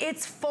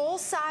 It's full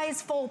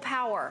size, full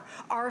power.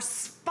 Our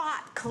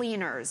spot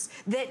cleaners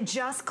that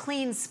just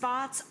clean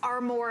spots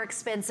are more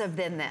expensive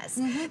than this.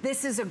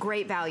 This is a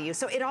great value.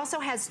 So it also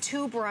has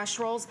 2 brush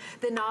rolls.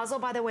 The nozzle,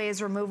 by the way,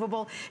 is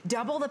removable.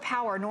 Double the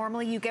power.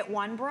 Normally you get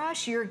 1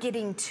 brush. You're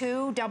getting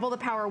 2, double the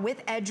power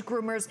with edge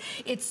groomers.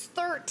 It's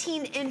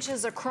 13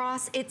 inches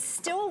across. It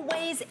still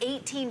weighs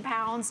 18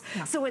 pounds,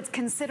 so it's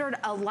considered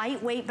a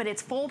lightweight, but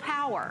it's full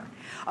power.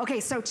 Okay,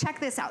 so check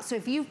this out. So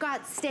if you've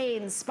got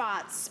stains,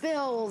 spots,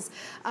 spills,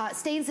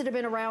 stains that have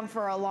been around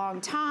for a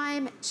long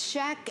time,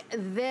 check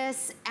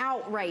this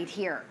out right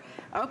here.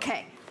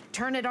 Okay,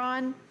 turn it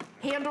on,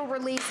 handle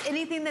release.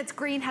 Anything that's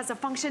green has a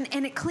function,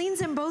 and it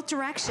cleans in both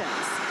directions.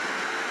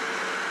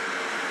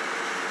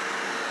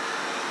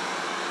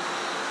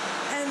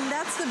 And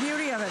that's the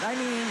beauty of it. I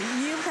mean,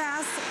 you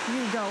pass,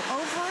 you go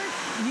over it,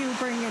 you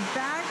bring it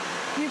back,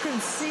 you can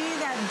see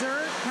that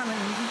dirt coming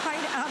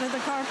right out of the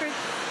carpet.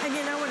 And you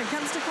know, when it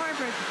comes to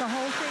carpet, the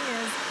whole thing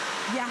is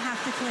you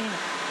have to clean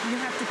it. You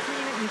have to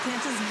clean it. You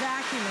can't just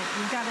vacuum it.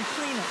 You've got to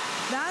clean it.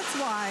 That's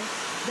why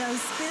those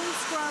spin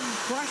scrub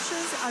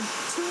brushes, 2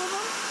 of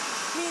them,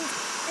 means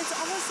it's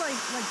almost like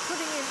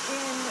putting it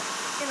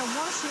in a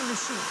washing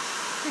machine,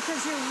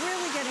 because you're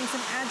really getting some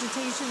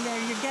agitation there.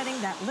 You're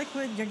getting that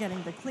liquid, you're getting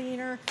the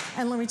cleaner.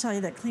 And let me tell you,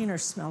 that cleaner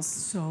smells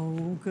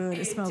so good.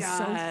 It smells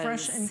so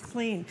fresh and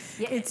clean.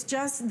 Yeah. It's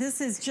just,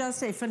 this is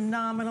just a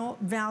phenomenal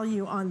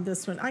value on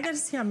this one. I got to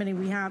see how many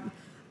we have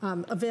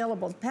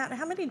available. Pat,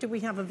 how many do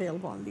we have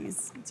available on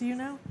these? Do you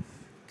know?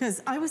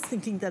 Because I was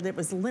thinking that it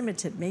was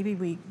limited. Maybe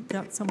we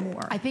got some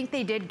more. I think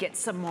they did get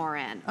some more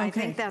in. Okay. I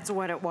think that's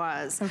what it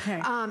was.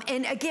 Okay.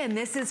 And again,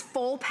 this is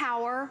full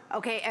power,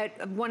 okay,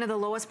 at one of the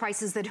lowest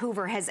prices that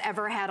Hoover has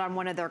ever had on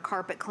one of their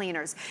carpet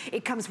cleaners.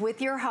 It comes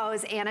with your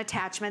hose and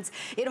attachments.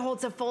 It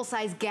holds a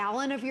full-size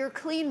gallon of your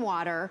clean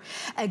water,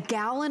 a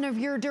gallon of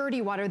your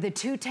dirty water. The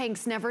 2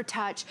 tanks never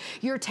touch.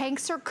 Your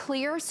tanks are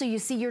clear, so you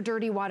see your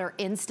dirty water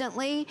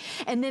instantly.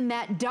 And then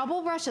that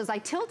double brushes, I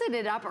tilted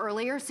it up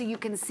earlier so you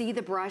can see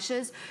the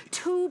brushes.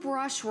 2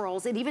 brush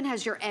rolls. It even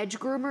has your edge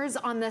groomers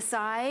on the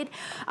side.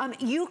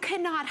 You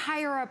cannot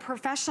hire a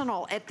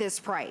professional at this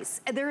price.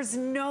 There's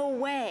no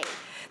way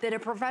that a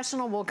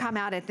professional will come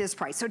out at this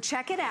price. So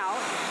check it out,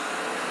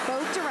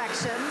 both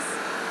directions.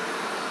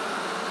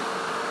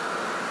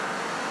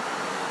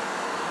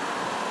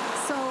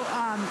 So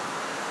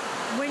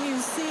when you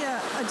see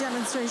a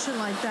demonstration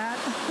like that,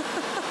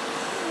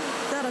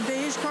 that a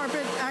beige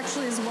carpet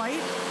actually is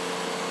white,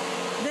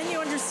 then you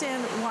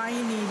understand why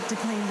you need to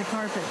clean the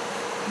carpet.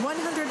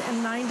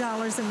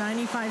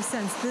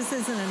 $109.95. This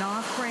isn't an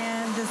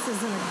off-brand. This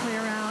isn't a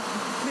clearance.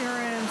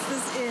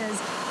 This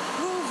is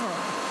Hoover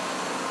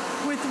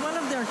with one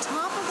of their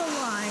top of the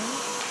line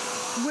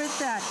with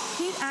that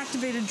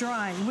heat-activated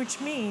drying,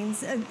 which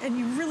means, and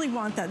you really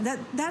want that.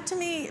 That to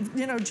me,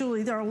 you know,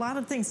 Julie, there are a lot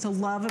of things to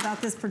love about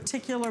this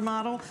particular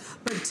model,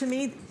 but to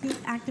me,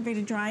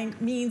 heat-activated drying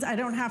means I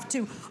don't have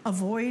to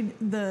avoid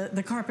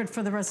the carpet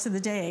for the rest of the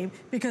day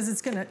because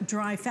it's gonna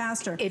dry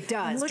faster. It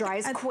does,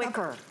 dries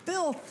quicker.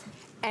 Filth.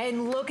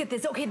 And look at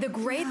this. Okay, the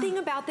great thing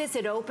about this,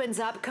 it opens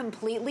up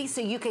completely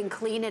so you can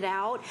clean it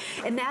out.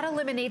 And that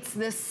eliminates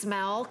the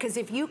smell, because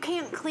if you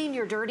can't clean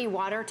your dirty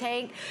water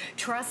tank,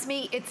 trust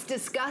me, it's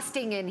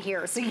disgusting in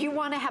here. So you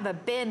want to have a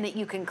bin that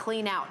you can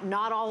clean out.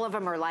 Not all of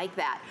them are like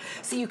that.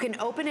 So you can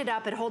open it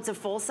up, it holds a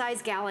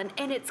full-size gallon,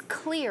 and it's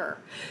clear.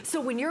 So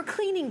when you're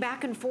cleaning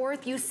back and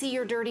forth, you see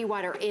your dirty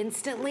water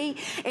instantly.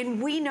 And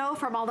we know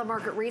from all the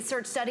market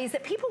research studies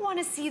that people want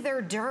to see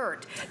their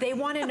dirt. They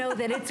want to know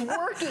that it's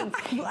working.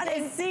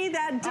 See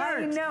that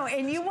dirt. I know,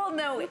 and you will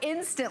know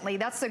instantly.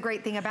 That's the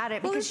great thing about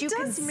it, because you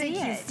can see it. It does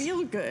make you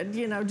feel good,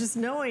 you know, just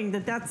knowing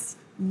that that's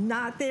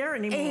not there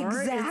anymore.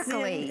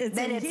 Exactly. It's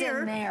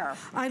in there.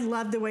 I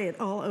love the way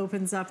it all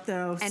opens up,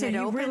 though. And so it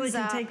you opens really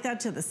can up. take that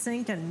to the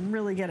sink and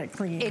really get it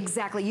clean.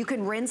 Exactly. You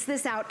can rinse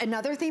this out.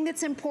 Another thing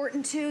that's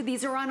important too,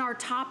 these are on our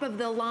top of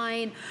the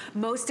line,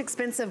 most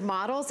expensive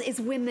models, is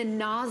when the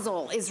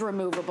nozzle is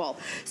removable.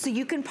 So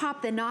you can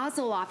pop the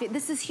nozzle off.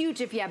 This is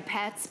huge if you have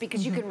pets,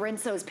 because you can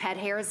rinse those pet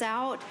hairs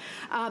out,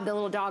 the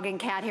little dog and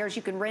cat hairs.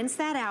 You can rinse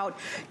that out.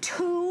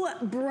 2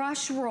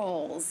 brush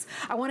rolls.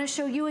 I want to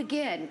show you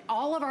again.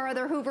 All of our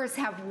other Hoovers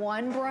have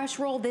 1 brush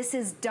roll. This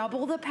is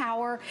double the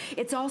power.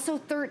 It's also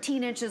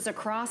 13 inches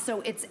across,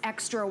 so it's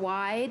extra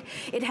wide.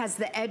 It has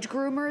the edge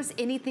groomers.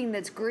 Anything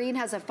that's green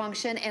has a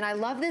function. And I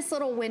love this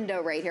little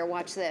window right here.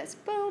 Watch this.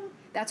 Boom.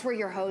 That's where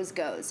your hose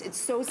goes. It's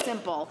so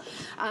simple.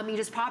 You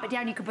just pop it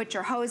down. You can put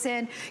your hose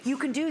in. You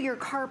can do your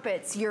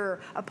carpets, your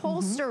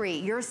upholstery,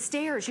 your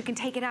stairs. You can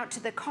take it out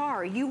to the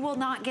car. You will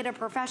not get a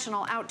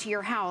professional out to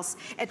your house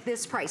at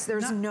this price.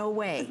 There's no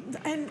way.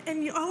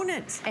 And you own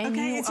it. And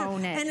okay? you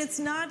own it. And it's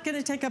not going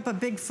to take up a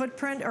big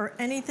footprint or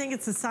anything.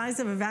 It's the size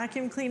of a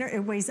vacuum cleaner.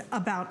 It weighs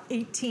about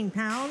 18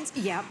 pounds.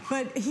 Yep.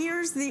 But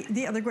here's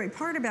the other great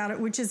part about it,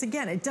 which is,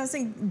 again, it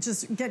doesn't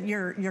just get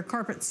your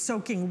carpet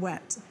soaking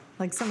wet.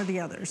 like some of the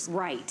others.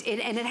 Right,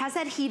 and it has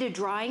that heated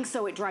drying,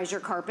 so it dries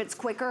your carpets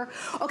quicker.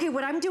 Okay,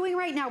 what I'm doing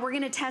right now, we're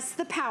gonna test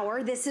the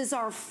power. This is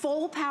our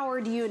full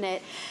powered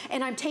unit,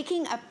 and I'm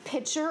taking a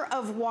pitcher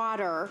of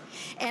water,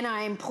 and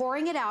I'm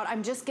pouring it out.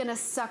 I'm just gonna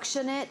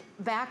suction it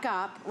back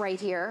up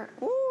right here.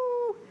 Woo!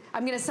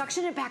 I'm gonna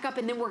suction it back up,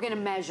 and then we're gonna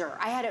measure.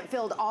 I had it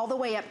filled all the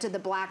way up to the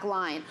black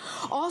line.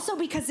 Also,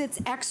 because it's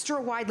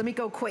extra wide, let me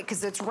go quick,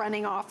 because it's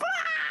running off.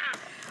 Ah!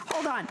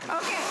 Hold on,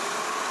 okay.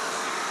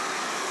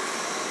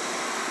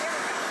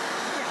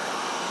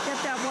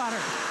 That water.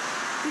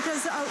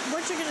 Because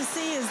what you're going to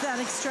see is that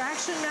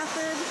extraction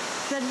method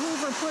that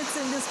Hoover puts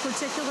in this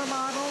particular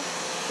model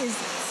is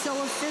so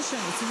efficient.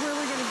 It's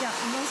really going to get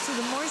most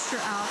of the moisture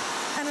out,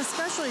 and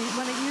especially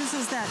when it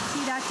uses that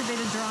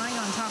heat-activated drying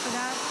on top of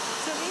that.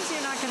 So it means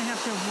you're not going to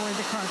have to avoid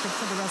the carpet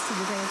for the rest of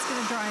the day. It's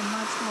going to dry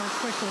much more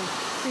quickly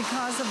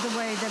because of the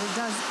way that it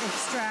does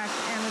extract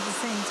and at the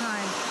same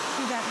time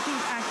do that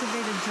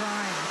heat-activated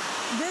drying.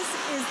 This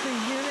is the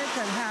unit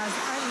that has,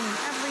 I mean,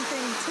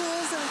 everything,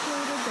 tools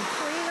included, the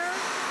cleaner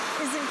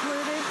is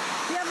included.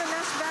 You have a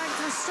mesh bag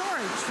for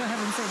storage, for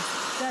heaven's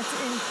sake, that's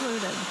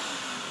included.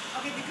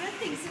 Okay, the good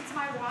thing, since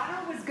my water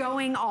was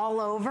going all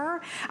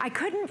over, I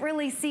couldn't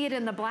really see it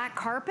in the black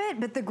carpet,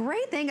 but the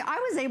great thing, I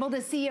was able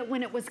to see it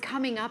when it was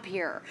coming up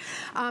here,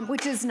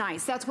 which is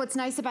nice. That's what's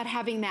nice about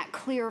having that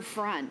clear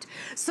front.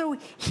 So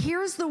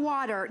here's the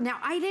water. Now,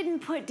 I didn't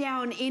put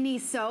down any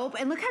soap,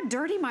 and look how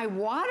dirty my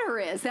water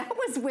is. That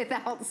was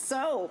without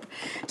soap,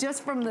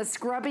 just from the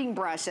scrubbing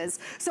brushes.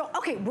 So,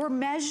 okay, we're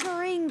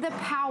measuring the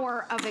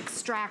power of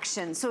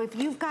extraction. So if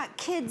you've got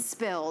kid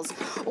spills,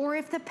 or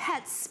if the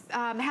pets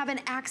have an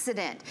accident,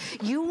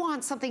 you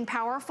want something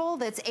powerful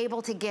that's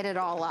able to get it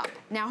all up.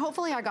 Now,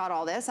 hopefully I got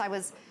all this. I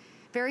was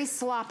very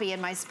sloppy in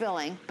my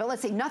spilling, but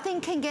let's see, nothing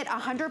can get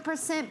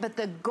 100%, but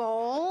the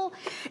goal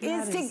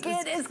is to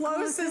get as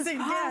close as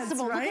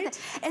possible. Right? Look at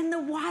that. And the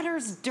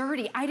water's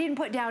dirty. I didn't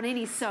put down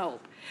any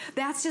soap.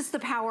 That's just the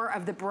power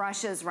of the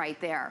brushes right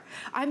there.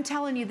 I'm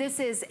telling you, this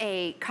is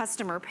a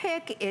customer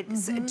pick.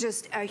 It's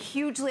just a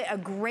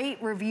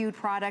great reviewed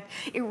product.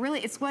 It really,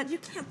 it's what... You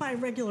can't buy a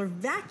regular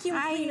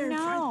vacuum cleaner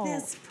for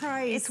this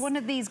price. It's one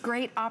of these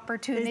great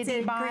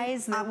opportunity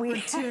buys that we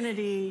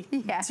opportunity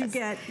to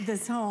get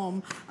this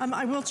home.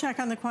 I will check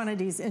on the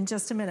quantities in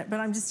just a minute, but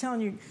I'm just telling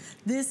you,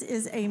 this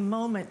is a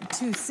moment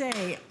to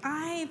say,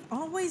 I've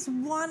always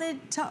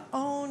wanted to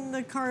own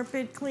the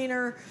carpet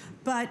cleaner,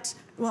 but,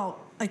 well,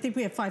 I think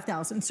we have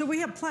 5,000, so we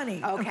have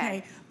plenty.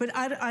 Okay, but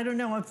I don't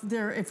know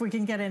if we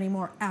can get any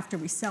more after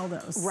we sell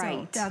those.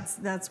 Right. So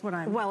that's what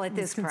I'm. Well, at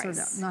this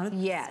price. Not at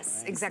yes, this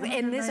price. exactly.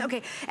 And this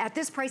at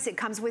this price, it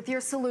comes with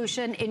your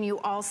solution, and you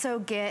also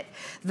get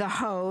the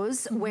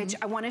hose, which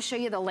I want to show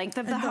you the length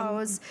of the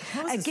hose.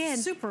 Again,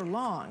 is super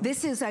long.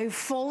 This is a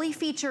fully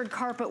featured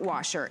carpet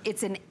washer.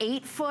 It's an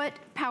 8-foot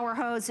power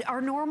hose. Our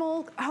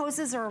normal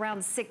hoses are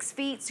around 6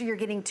 feet, so you're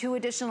getting 2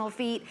 additional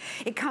feet.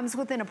 It comes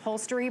with an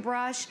upholstery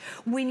brush.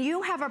 When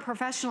you have a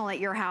professional at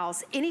your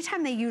house,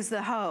 anytime they use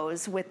the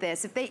hose with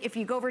this, if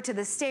you go over to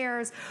the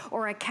stairs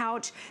or a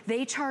couch,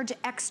 they charge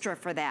extra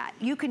for that.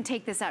 You can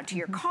take this out to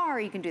your car,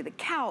 you can do the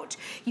couch,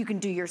 you can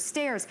do your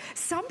stairs.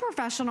 Some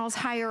professionals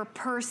hire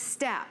per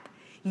step.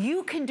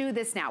 You can do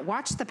this now.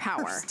 Watch the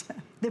power.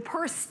 The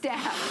per step.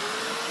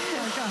 Oh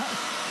my God.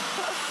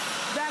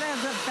 That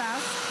adds up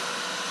fast.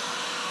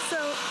 So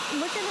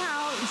look at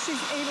how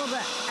she's able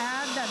to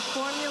add that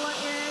formula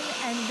in,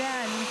 and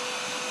then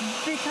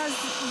because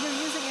you're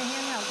using a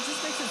handheld, it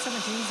just makes it so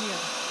much easier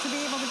to be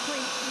able to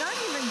clean not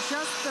even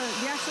just the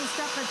actual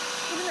step, but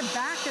even the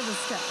back of the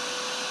step.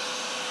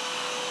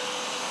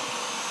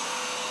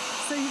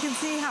 So you can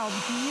see how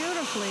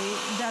beautifully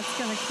that's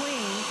going to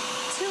clean.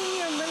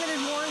 2-year limited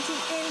warranty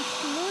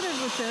included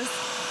with this.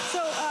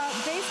 So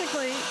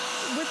basically,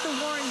 with the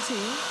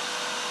warranty,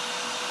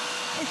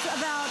 it's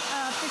about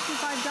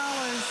 $55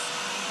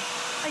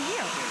 a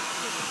year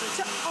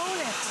to own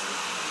it,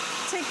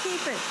 to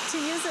keep it, to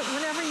use it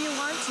whenever you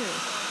want to.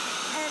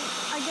 And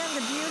again,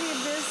 the beauty of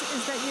this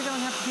is that you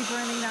don't have to keep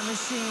running that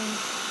machine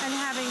and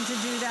having to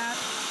do that.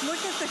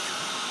 Look at the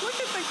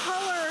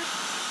color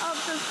of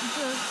the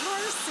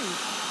car seat.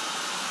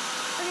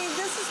 I mean,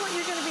 this is what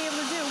you're going to be able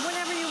to do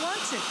whenever you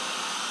want to.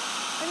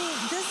 I mean,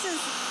 this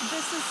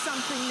is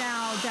something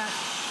now that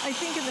I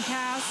think in the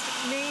past,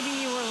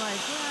 maybe you were like,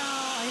 well,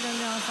 I don't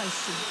know if I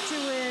should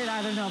do it.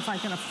 I don't know if I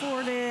can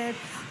afford it.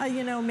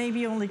 You know,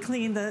 maybe only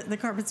clean the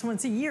carpets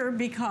once a year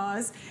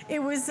because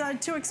it was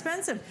too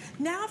expensive.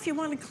 Now, if you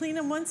want to clean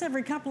them once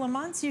every couple of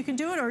months, you can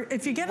do it. Or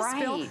if you get a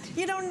spill,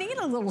 you don't need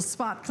a little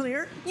spot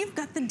cleaner. You've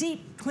got the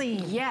deep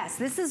clean. Yes,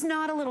 this is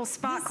not a little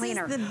spot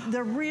cleaner. This is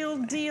the real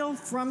deal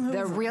from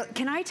Hoover.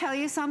 Can I tell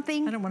you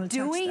something? I don't want to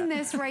Doing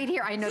this right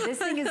here, I know this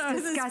thing is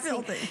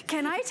disgusting.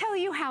 Can I tell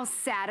you how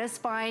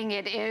satisfying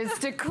it is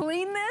to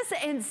clean this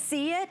and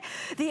see it?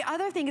 The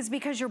other thing is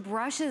because your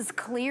brush is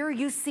clear,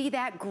 you see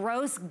that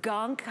gross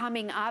gunk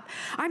coming up.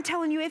 I'm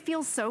telling you, it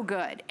feels so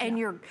good. And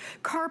your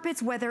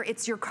carpets, whether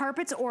it's your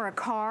carpets or a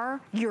car,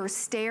 your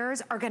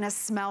stairs are gonna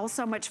smell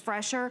so much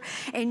fresher.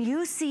 And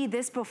you see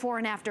this before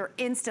and after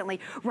instantly.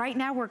 Right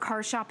now, now we're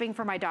car shopping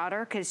for my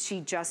daughter because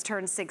she just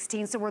turned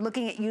 16, so we're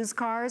looking at used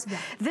cars. Yeah.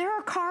 There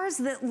are cars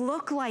that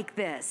look like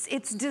this.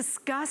 It's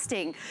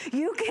disgusting.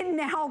 You can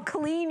now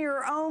clean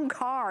your own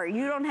car.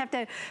 You don't have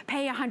to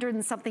pay $100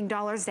 and something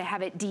to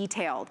have it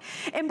detailed.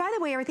 And by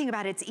the way, everything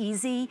about it's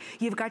easy.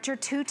 You've got your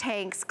 2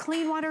 tanks,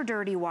 clean water,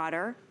 dirty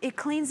water. It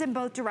cleans in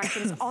both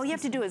directions. All you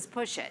have to do is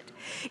push it.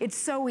 It's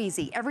so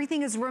easy.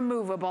 Everything is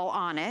removable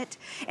on it.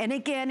 And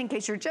again, in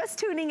case you're just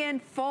tuning in,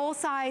 full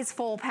size,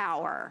 full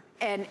power.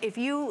 And if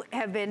you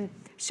have been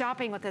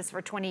shopping with us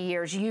for 20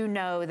 years, you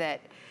know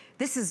that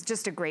this is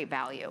just a great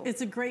value.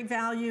 It's a great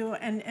value,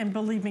 and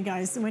believe me,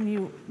 guys, when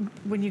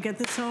you get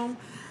this home,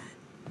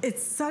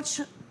 it's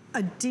such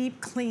a deep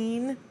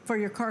clean for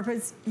your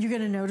carpets. You're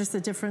gonna notice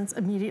the difference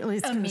immediately.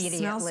 It's gonna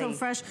smell so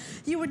fresh.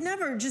 You would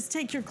never just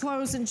take your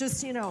clothes and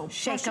just, you know,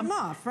 brush them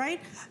off, right?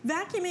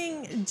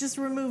 Vacuuming just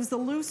removes the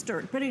loose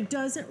dirt, but it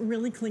doesn't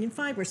really clean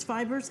fibers.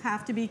 Fibers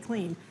have to be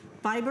clean.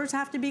 Fibers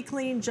have to be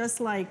clean,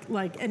 just like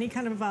any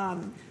kind of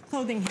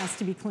clothing has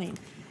to be clean.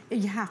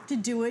 You have to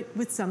do it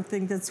with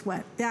something that's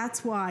wet.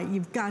 That's why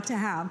you've got to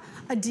have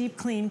a deep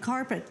clean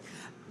carpet.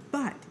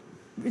 But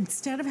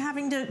instead of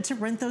having to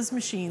rent those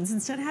machines,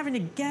 instead of having to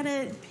get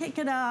it, pick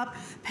it up,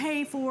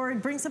 pay for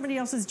it, bring somebody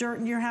else's dirt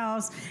into your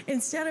house,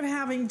 instead of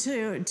having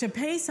to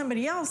pay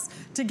somebody else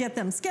to get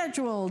them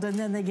scheduled, and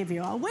then they give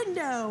you a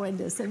window and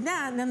this and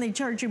that, and then they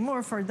charge you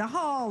more for the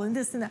haul and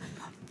this and that,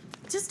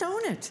 just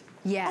own it.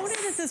 Yes. Own it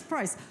at this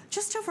price,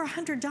 just over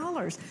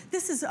 $100.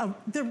 This is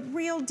the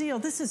real deal.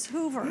 This is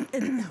Hoover,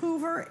 and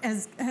Hoover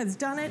has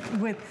done it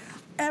with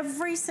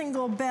every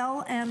single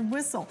bell and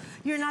whistle.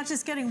 You're not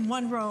just getting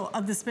 1 row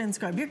of the spin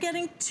scrub, you're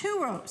getting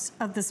 2 rows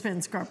of the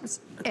spin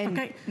scrubbers. And,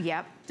 okay?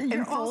 Yep,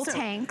 and full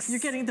tanks. You're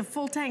getting the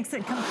full tanks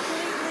that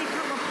completely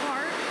come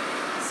apart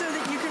so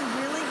that you can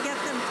really get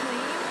them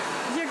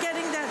clean. You're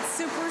getting that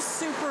super,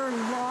 super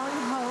long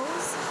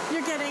hose.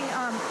 You're getting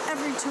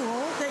every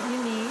tool that you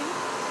need.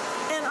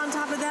 And on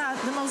top of that,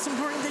 the most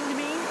important thing to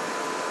me,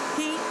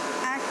 heat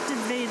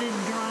activated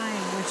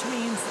drying, which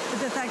means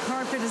that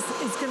carpet is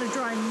going to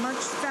dry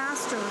much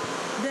faster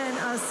than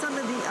some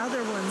of the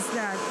other ones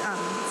that,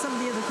 some of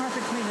the other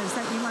carpet cleaners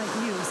that you might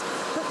use.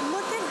 But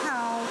look at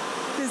how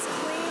this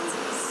cleans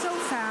so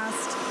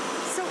fast,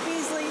 so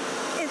easily.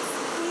 It's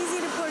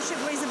easy to push.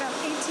 It weighs about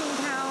 18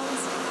 pounds.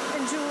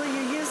 And Julie,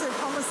 you use it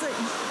almost like,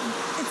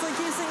 it's like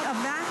using a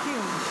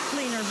vacuum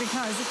cleaner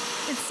because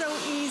it's so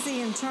easy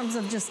in terms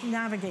of just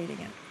navigating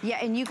it. Yeah,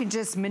 and you can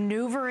just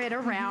maneuver it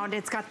around.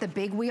 It's got the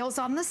big wheels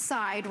on the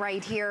side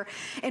right here.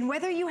 And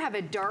whether you have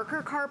a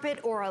darker carpet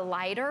or a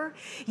lighter,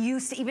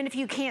 even if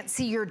you can't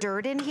see your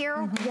dirt in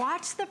here,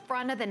 watch the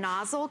front of the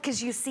nozzle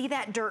because you see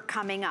that dirt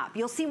coming up.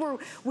 You'll see where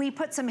we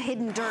put some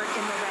hidden dirt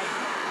in the red.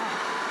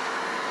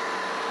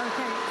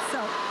 Okay,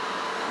 so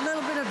a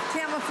little bit of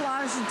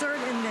camouflage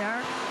dirt in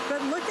there,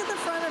 but look at the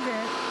front of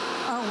it.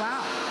 Oh,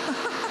 wow.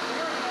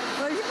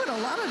 Well, you put a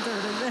lot of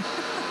dirt in there.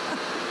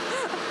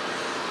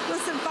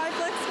 Listen, 5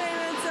 flex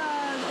payments,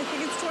 I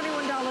think it's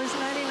 $21.99.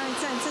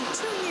 A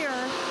 2-year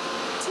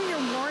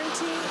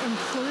warranty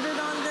included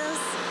on this.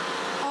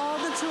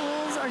 All the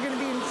tools are going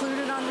to be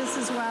included on this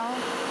as well.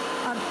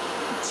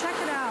 Check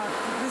it out.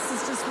 This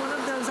is just one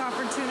of those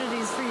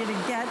opportunities for you to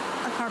get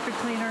a carpet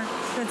cleaner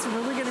that's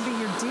really going to be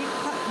your deep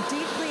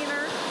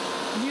cleaner.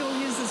 You'll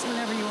use this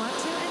whenever you want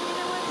to, and you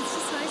know what? It's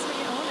just nice when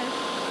you own it.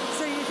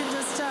 So you can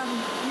just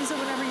use it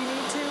whenever you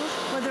need to,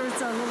 whether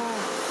it's a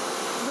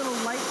little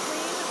light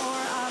clean or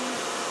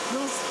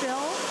little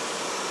spill,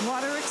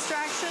 water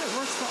extraction. It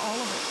works for all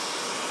of it.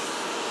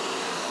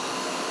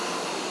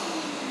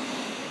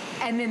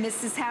 And then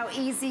this is how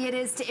easy it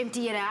is to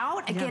empty it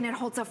out. Again, it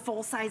holds a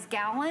full-size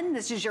gallon.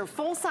 This is your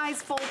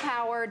full-size,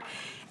 full-powered.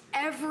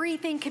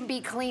 Everything can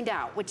be cleaned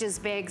out, which is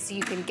big, so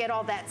you can get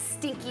all that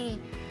stinky,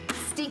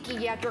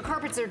 your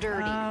carpets are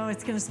dirty. Oh,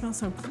 it's gonna smell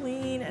so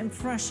clean and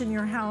fresh in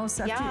your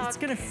house. It's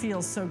gonna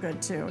feel so good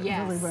too. Yes.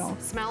 It really will.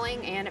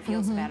 Smelling, and it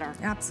feels better.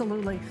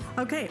 Absolutely.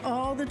 Okay,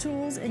 all the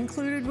tools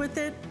included with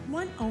it,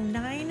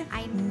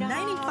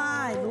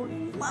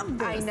 $109.95. Love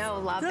this. I know,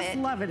 love it. Just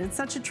love it. It's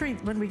such a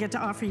treat when we get to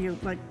offer you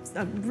like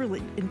a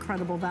really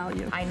incredible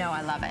value. I know,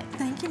 I love it.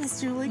 Thank you, Miss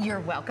Julie.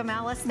 You're welcome,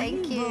 Alice.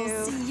 Thank you.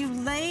 We'll see you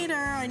later.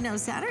 I know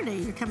Saturday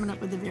you're coming up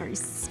with a very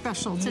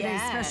special,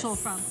 today's special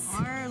from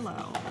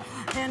Arlo.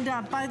 And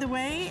by the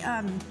way,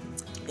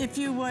 if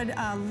you would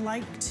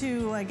like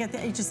to get the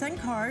HSN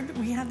card,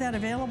 we have that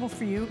available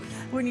for you.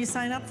 When you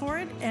sign up for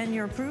it and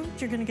you're approved,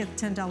 you're going to get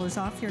 $10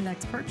 off your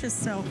next purchase.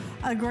 So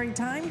a great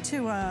time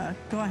to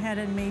go ahead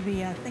and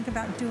maybe think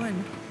about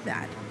doing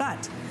that.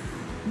 But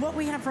what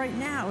we have right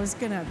now is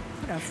going to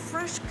put a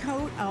fresh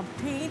coat of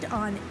paint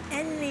on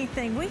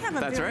anything. We have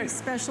a very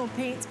special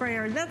paint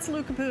sprayer. That's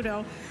Lou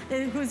Caputo,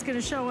 who's going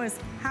to show us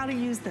how to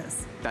use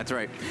this. That's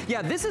right.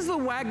 Yeah, this is the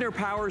Wagner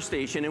Power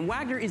Station, and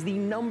Wagner is the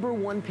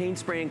 #1 paint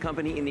spraying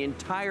company in the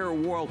entire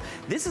world.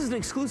 This is an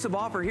exclusive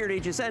offer here at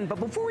HSN, but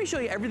before we show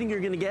you everything you're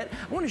going to get,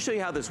 I want to show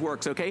you how this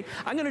works, okay?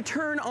 I'm going to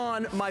turn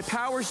on my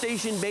Power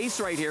Station base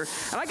right here,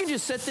 and I can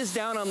just set this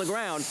down on the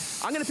ground.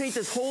 I'm going to paint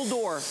this whole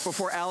door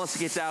before Alice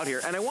gets out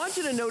here, and I want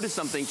you to to notice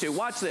something too.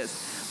 Watch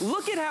this.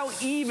 Look at how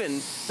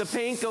even the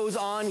paint goes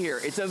on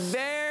here. It's a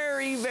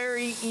very,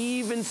 very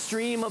even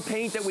stream of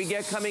paint that we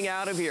get coming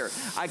out of here.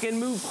 I can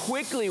move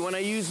quickly when I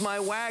use my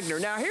Wagner.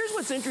 Now, here's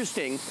what's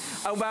interesting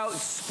about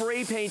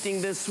spray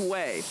painting this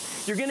way.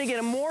 You're gonna get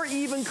a more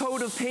even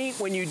coat of paint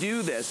when you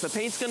do this. The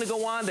paint's gonna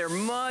go on there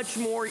much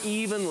more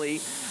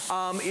evenly.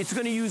 It's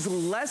gonna use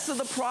less of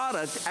the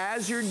product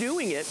as you're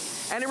doing it,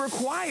 and it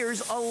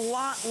requires a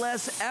lot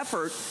less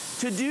effort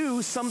to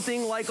do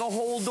something like a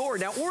whole door.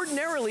 Now,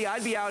 ordinarily,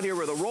 I'd be out here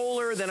with a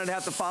roller, then I'd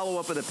have to follow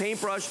up with a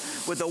paintbrush.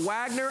 With the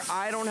Wagner,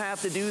 I don't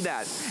have to do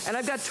that. And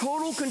I've got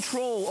total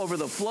control over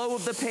the flow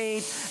of the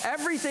paint.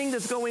 Everything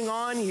that's going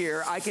on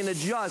here, I can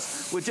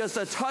adjust with just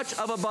a touch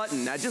of a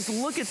button. Now, just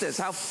look at this,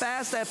 how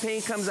fast that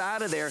paint comes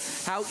out of there,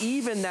 how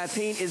even that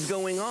paint is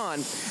going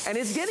on. And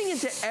it's getting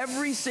into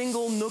every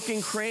single nook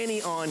and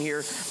cranny on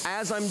here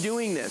as I'm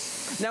doing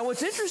this. Now,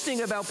 what's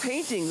interesting about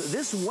painting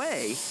this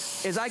way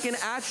is I can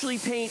actually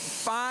paint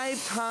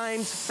 5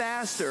 times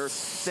faster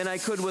than I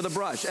could with a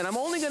brush. And I'm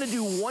only gonna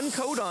do 1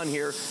 coat on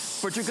here,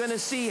 but you're gonna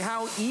see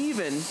how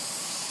even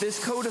this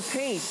coat of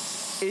paint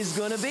is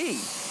gonna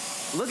be.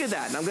 Look at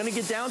that. And I'm gonna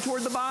get down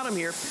toward the bottom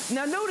here.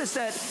 Now notice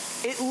that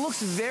it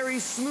looks very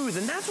smooth,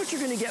 and that's what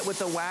you're gonna get with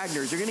the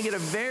Wagners. You're gonna get a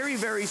very,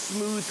 very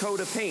smooth coat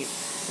of paint.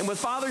 And with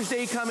Father's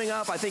Day coming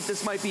up, I think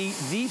this might be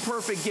the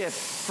perfect gift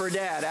for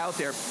Dad out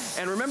there.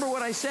 And remember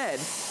what I said,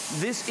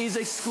 this is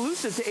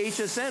exclusive to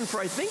HSN for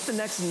I think the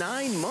next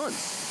 9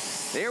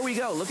 months. There we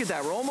go, look at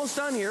that. We're almost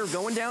done here,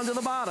 going down to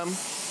the bottom.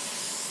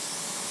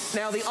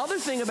 Now the other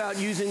thing about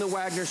using the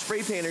Wagner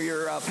spray paint or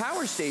your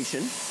power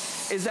station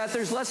is that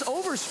there's less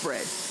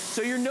overspray.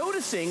 So you're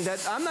noticing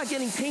that I'm not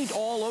getting paint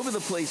all over the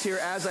place here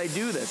as I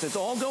do this. It's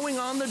all going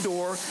on the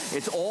door,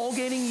 it's all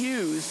getting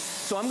used,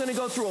 so I'm gonna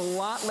go through a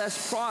lot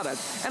less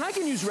product. And I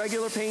can use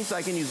regular paints,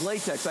 I can use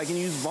latex, I can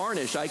use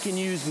varnish, I can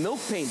use milk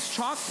paints,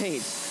 chalk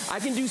paints, I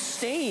can do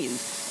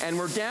stains. And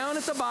we're down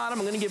at the bottom.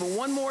 I'm gonna give it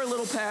one more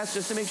little pass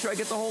just to make sure I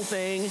get the whole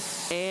thing.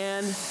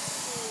 And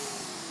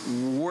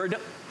we're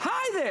done.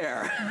 Hi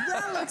there.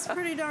 That looks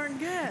pretty darn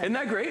good. Isn't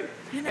that great?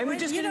 You know, and we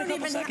just did it in a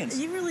couple seconds.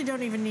 You really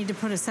don't even need to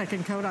put a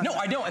second coat on. No,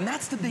 I don't, and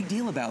that's the big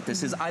deal about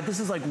this, is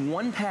this is like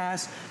one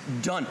pass,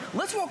 done.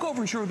 Let's walk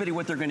over and show everybody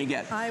what they're gonna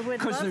get. I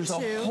would love to. Because there's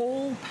a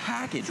whole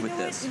package with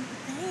this.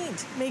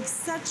 Paint makes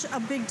such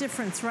a big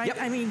difference, right? Yep.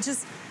 I mean,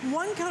 just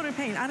one coat of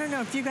paint. I don't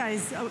know if you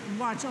guys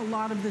watch a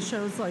lot of the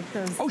shows like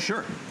those. Oh,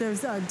 sure.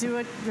 Those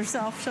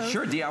do-it-yourself shows.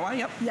 Sure, DIY,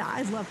 yep. Yeah,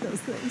 I love those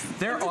things.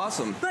 They're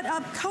awesome. But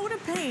a coat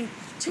of paint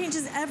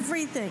changes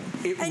everything.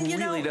 It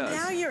really does.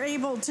 Now you're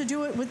able to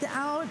do it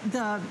without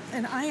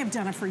and I have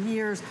done it for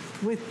years,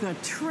 with the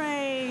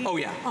tray. Oh,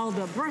 yeah. All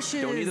the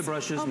brushes. Don't need the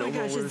brushes, no rollers. Oh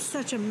my gosh, it's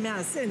such a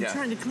mess. And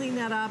trying to clean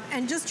that up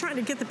and just trying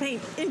to get the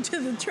paint into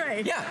the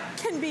tray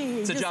can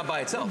be It's a job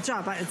by itself. A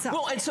job by itself.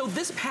 Well, and so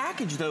this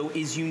package, though,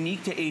 is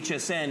unique to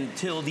HSN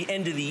till the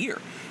end of the year.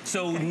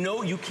 So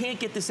no, you can't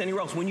get this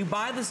anywhere else. When you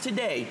buy this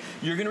today,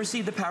 you're gonna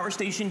receive the power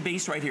station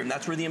base right here, and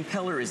that's where the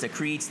impeller is that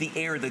creates the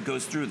air that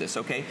goes through this,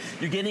 okay?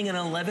 You're getting an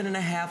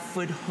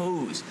 11.5-foot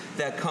hose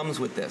that comes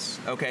with this,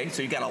 okay?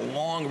 So you got a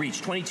long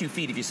reach, 22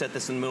 feet if you set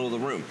this in the middle of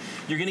the room.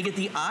 You're gonna get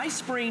the eye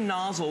spray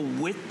nozzle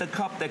with the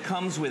cup that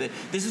comes with it.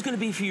 This is gonna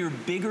be for your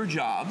bigger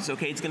jobs,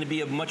 okay? It's gonna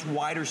be a much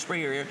wider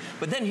spray area.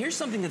 But then here's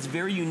something that's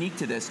very unique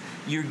to this.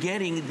 You're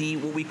getting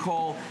what we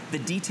call the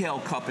detail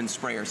cup and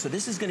sprayer. So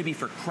this is gonna be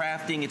for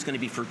crafting, it's gonna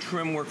be for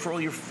trim work, for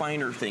all your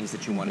finer things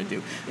that you want to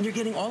do. And you're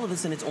getting all of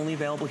this, and it's only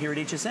available here at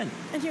HSN.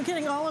 And you're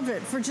getting all of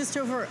it for just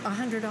over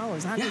 $100,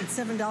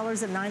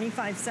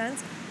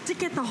 $107.95 to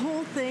get the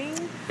whole thing.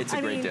 It's a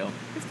great deal.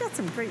 We've got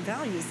some great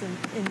values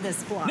in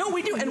this block. No,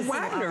 we do. And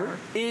Wagner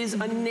is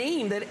a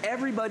name that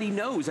everybody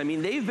knows. I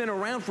mean, they've been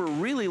around for a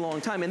really long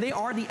time, and they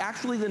are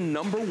actually the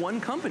 #1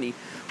 company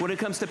when it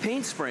comes to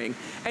paint spraying.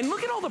 And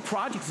look at all the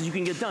projects that you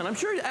can get done. I'm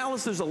sure,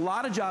 Alice, there's a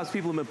lot of jobs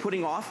people have been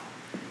putting off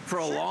for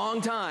a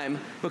long time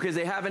because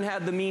they haven't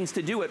had the means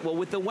to do it. Well,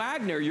 with the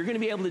Wagner, you're gonna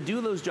be able to do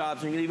those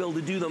jobs, and you're gonna be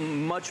able to do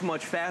them much,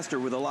 much faster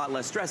with a lot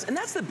less stress. And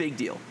that's the big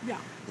deal. Yeah.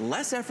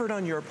 Less effort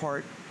on your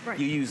part. Right.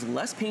 You use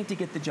less paint to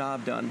get the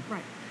job done.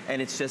 Right.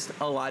 And it's just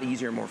a lot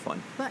easier and more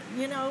fun. But,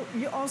 you know,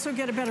 you also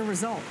get a better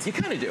result. You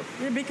kind of do.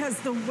 Because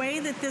the way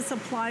that this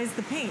applies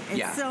the paint,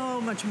 it's so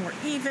much more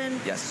even.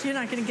 Yes. You're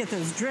not going to get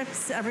those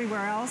drips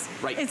everywhere else.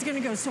 Right. It's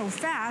going to go so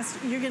fast,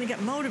 you're going to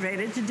get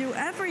motivated to do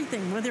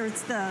everything, whether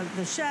it's the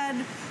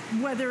shed,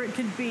 whether it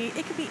could be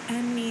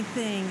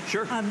anything.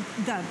 Sure.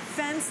 The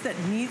fence that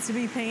needs to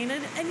be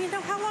painted. And you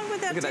know, how long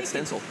would that take? Look at that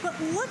stencil. But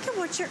look at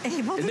what you're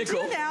able to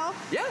do now.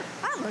 Yeah.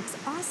 That looks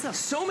awesome.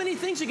 So many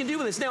things you can do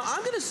with this. Now,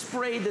 I'm going to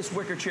spray this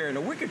wicker chair, and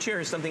a wicker chair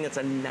is something that's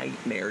a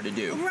nightmare to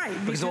do. Right.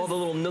 Because of all the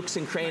little nooks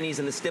and crannies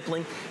and the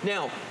stippling.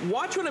 Now,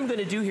 watch what I'm going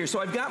to do here. So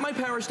I've got my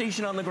power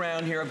station on the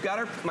ground here. I've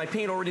got my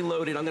paint already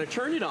loaded. I'm going to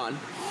turn it on.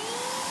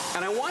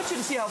 And I want you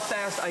to see how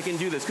fast I can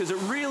do this, because it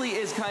really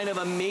is kind of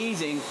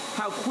amazing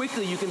how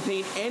quickly you can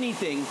paint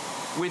anything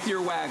with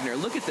your Wagner.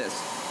 Look at this.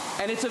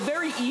 And it's a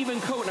very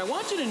even coat. And I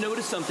want you to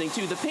notice something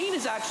too. The paint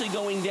is actually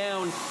going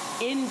down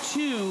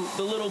into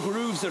the little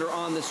grooves that are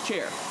on this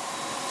chair.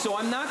 So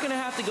I'm not gonna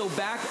have to go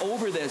back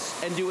over this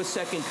and do a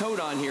second coat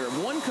on here.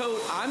 One coat,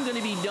 I'm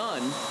gonna be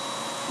done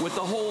with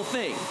the whole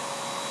thing.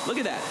 Look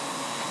at that.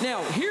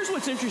 Now, here's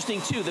what's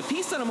interesting too. The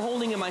piece that I'm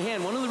holding in my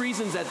hand, one of the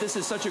reasons that this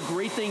is such a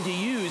great thing to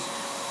use,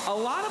 a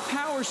lot of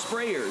power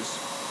sprayers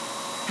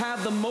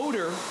have the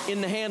motor in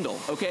the handle,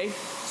 okay?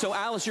 So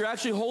Alice, you're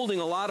actually holding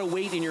a lot of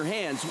weight in your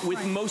hands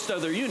with most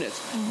other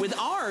units. With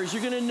ours,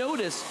 you're gonna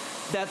notice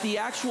that the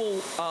actual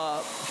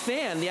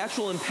fan, the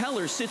actual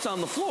impeller sits on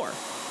the floor.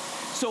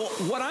 So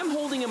what I'm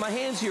holding in my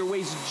hands here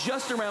weighs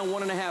just around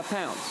 1.5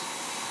 pounds.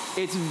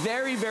 It's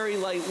very, very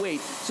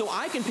lightweight. So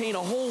I can paint a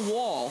whole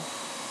wall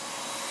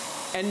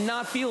and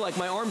not feel like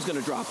my arm's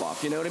gonna drop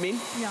off, you know what I mean?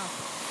 Yeah.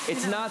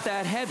 It's not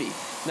that heavy.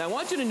 Now I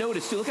want you to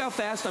notice too, look how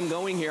fast I'm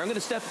going here. I'm gonna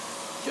step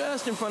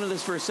just in front of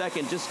this for a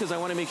second, just because I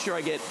wanna make sure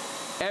I get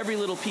every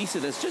little piece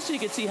of this, just so you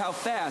can see how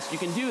fast you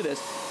can do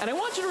this. And I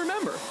want you to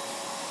remember,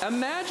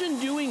 imagine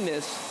doing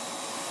this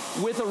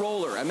with a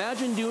roller.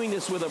 Imagine doing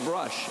this with a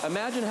brush.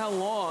 Imagine how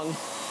long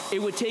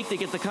it would take to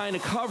get the kind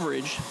of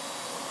coverage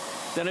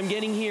that I'm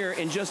getting here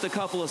in just a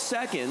couple of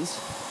seconds.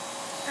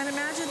 And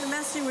imagine the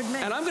mess you would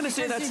make. And I'm gonna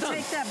say that's done. You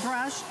take that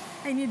brush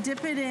and you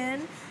dip it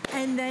in,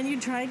 and then you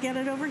try to get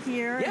it over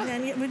here, and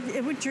then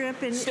it would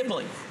drip. And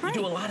stippling. You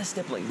do a lot of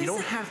stippling. You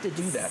don't have to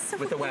do that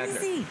with the Wagner.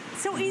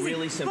 So easy.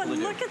 Really simple to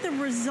do. But look at the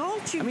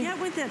results you get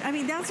with it. I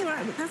mean, that's what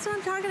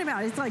I'm talking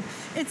about. It's like,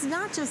 it's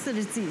not just that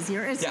it's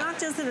easier. It's not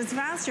just that it's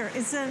faster.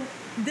 It's then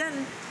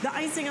the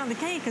icing on the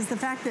cake is the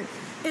fact that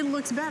it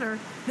looks better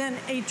than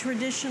a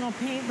traditional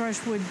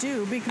paintbrush would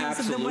do because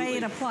of the way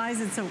it applies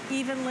it so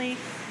evenly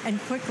and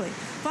quickly.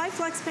 5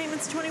 flex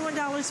payments,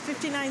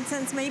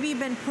 $21.59. Maybe you've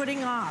been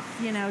putting off,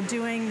 you know,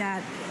 doing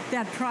that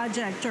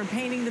project or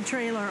painting the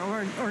trailer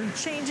or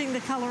changing the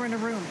color in a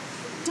room.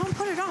 Don't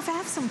put it off.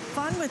 Have some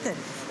fun with it.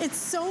 It's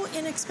so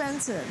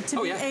inexpensive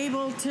to be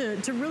able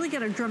to really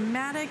get a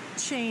dramatic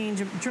change,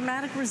 a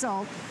dramatic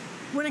result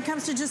when it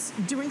comes to just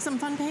doing some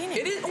fun painting.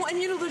 It is,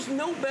 and you know, there's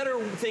no better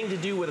thing to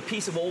do with a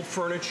piece of old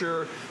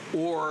furniture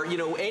or, you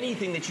know,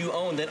 anything that you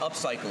own than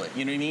upcycle it,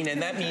 you know what I mean?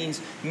 And that means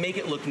make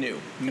it look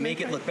new, make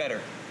it look better.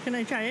 Can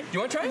I try it? Do you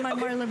want to try it? My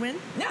Marla win?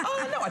 No,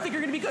 no, I think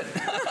you're going to be good.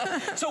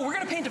 So we're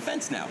going to paint a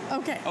fence now.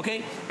 Okay.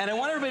 Okay, and I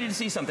want everybody to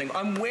see something.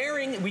 I'm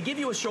wearing, we give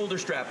you a shoulder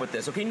strap with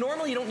this, okay?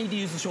 Normally you don't need to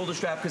use the shoulder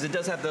strap because it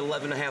does have the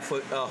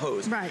 11.5-foot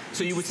hose. Right.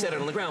 So you would set it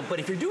on the ground. But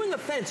if you're doing a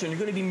fence and you're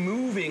going to be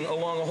moving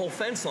along a whole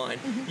fence line,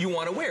 you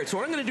want to wear it. So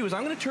what I'm going to do is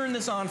I'm going to turn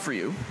this on for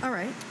you. All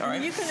right. All right.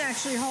 And you can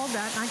actually hold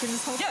that, and I can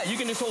just hold it. Yeah, you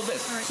can just hold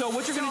this. Right. So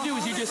what you're going to do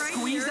is you just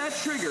squeeze that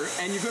trigger,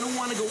 and you're going to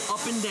want to go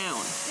up and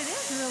down. It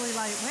is really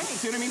lightweight.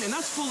 See what I mean? And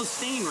that's full of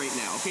stain right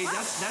now, okay?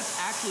 That's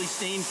actually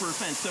stain for a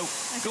fence. So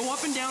go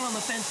up and down on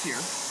the fence here.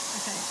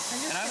 Okay.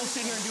 And I will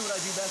sit here and do what I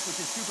do best,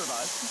 which is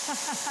supervise.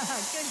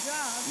 Good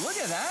job. Look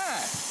at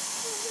that.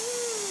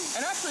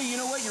 And actually, you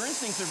know what? Your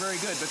instincts are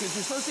very good because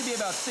you're supposed to be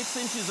about 6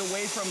 inches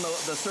away from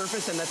the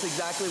surface, and that's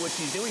exactly what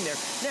she's doing there.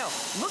 Now,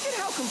 look at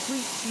how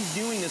complete she's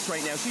doing this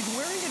right now. She's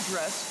wearing a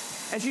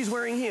dress, and she's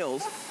wearing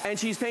heels, and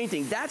she's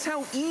painting. That's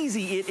how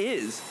easy it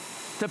is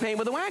to paint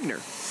with a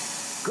Wagner.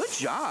 Good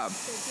job.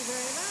 Thank you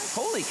very much.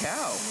 Holy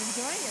cow. I'm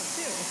enjoying it,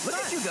 too. Look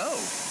at you go.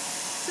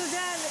 So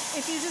then,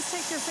 if you just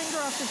take your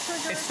finger off the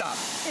trigger... It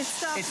stops. It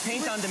stops. It's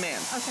paint on demand.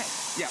 Okay.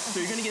 Yeah,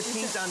 so you're going to get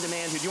paint on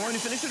demand here. Do you want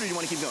me to finish it, or do you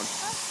want to keep going?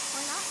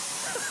 Why not?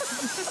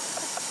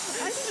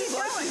 I can keep She's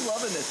actually going.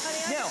 loving this.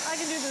 Honey, I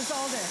can do this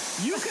all day.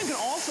 You can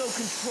also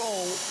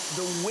control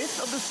the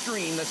width of the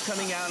stream that's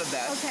coming out of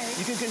that. Okay.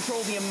 You can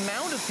control the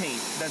amount of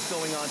paint that's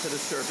going onto the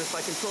surface by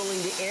controlling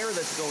the air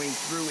that's going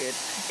through it.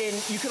 And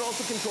you can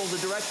also control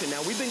the direction. Now,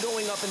 we've been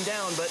going up and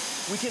down, but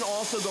we can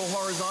also go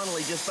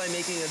horizontally just by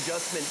making an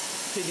adjustment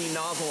to the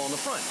nozzle on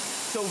the front.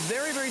 So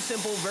very, very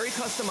simple, very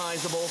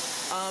customizable.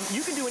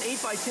 You can do an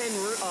 8x10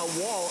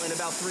 wall in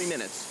about 3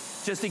 minutes.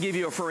 Just to give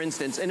you a for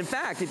instance. And in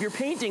fact, if you're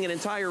painting an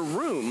entire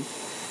room,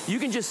 you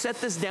can just set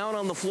this down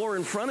on the floor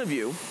in front of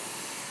you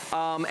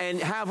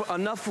and have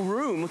enough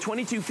room,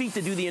 22 feet,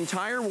 to do the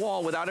entire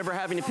wall without ever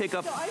having to pick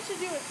up. So I should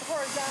do it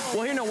horizontally.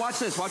 Well, here, no, watch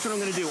this. Watch what I'm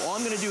going to do. All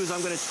I'm going to do is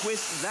I'm going to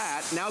twist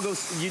that. Now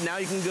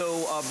you can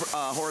go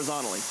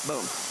horizontally.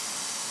 Boom.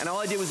 And all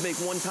I did was make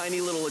one tiny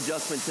little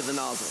adjustment to the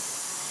nozzle.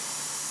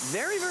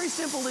 Very, very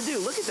simple to do.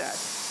 Look at that.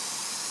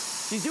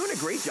 She's doing a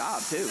great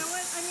job, too. You know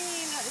what? I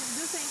mean,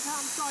 this ain't Tom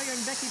Sawyer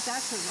and Becky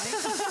Thatcher, right?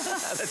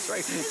 That's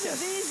right. This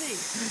is easy.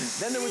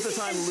 Then there was the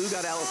time Lou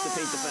got Alice to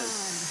paint the fence.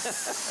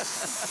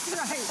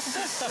 Right.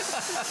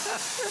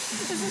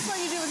 Is this what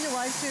you do with your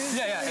wife, too?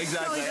 Yeah,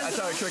 exactly. That's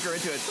how I trick her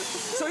into it.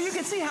 So you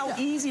can see how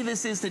easy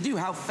this is to do,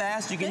 how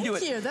fast you can do it.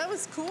 Thank you. That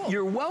was cool.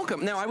 You're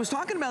welcome. Now, I was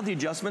talking about the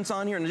adjustments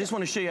on here, and I just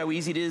want to show you how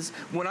easy it is.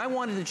 When I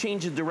wanted to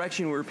change the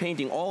direction we were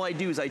painting, all I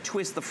do is I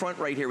twist the front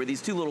right here where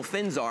these 2 little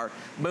fins are.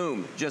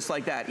 Boom. Just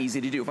like that.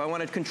 Easy to do. If I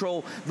want to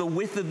control the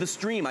width of the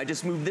stream, I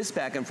just move this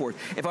back and forth.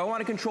 If I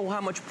want to control how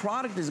much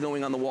product is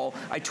going on the wall,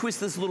 I twist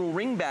this little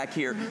ring back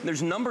here.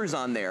 There's numbers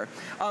on there.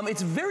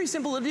 It's very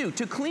simple to do.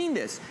 To clean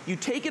this, you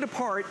take it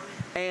apart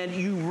and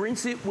you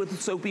rinse it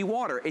with soapy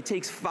water. It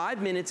takes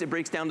 5 minutes, it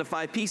breaks down to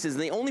 5 pieces,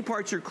 and the only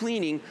parts you're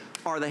cleaning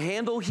are the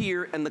handle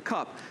here and the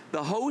cup.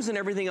 The hose and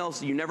everything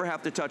else you never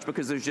have to touch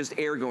because there's just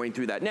air going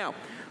through that. Now,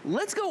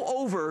 let's go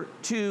over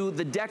to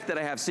the deck that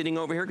I have sitting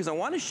over here because I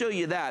want to show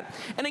you that.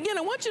 And again,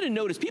 I want you to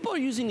notice people are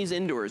using these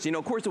indoors. You know,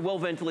 of course, a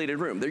well-ventilated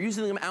room. They're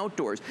using them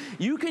outdoors.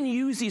 You can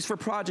use these for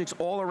projects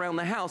all around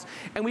the house.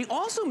 And we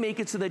also make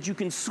it so that you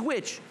can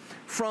switch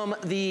from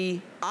the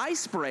eye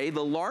spray,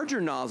 the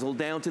larger nozzle,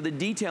 down to the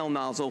detail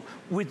nozzle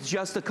with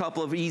just a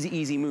couple of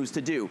easy moves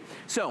to do.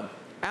 So,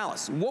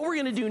 Alice, what we're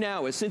gonna do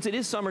now is, since it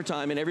is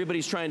summertime and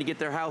everybody's trying to get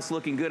their house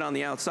looking good on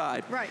the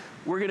outside,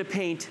 we're gonna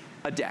paint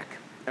a deck,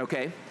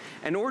 okay?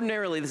 And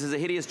ordinarily, this is a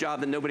hideous job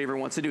that nobody ever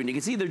wants to do. And you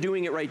can see they're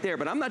doing it right there,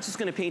 but I'm not just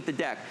gonna paint the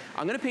deck.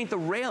 I'm gonna paint the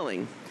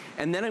railing,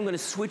 and then I'm gonna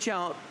switch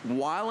out,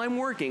 while I'm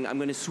working, I'm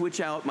gonna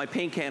switch out my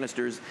paint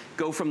canisters,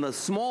 go from the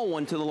small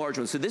one to the large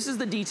one. So this is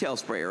the detail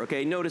sprayer,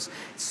 okay? Notice,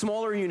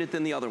 smaller unit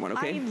than the other one,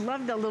 okay? I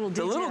love the little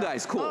detail. The little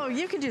guy's cool. Oh,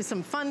 you can do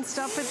some fun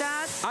stuff with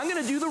that. I'm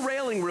gonna do the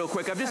railing real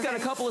quick. I've just got a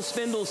couple of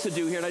spindles to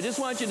do here, and I just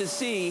want you to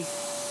see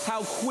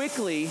how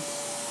quickly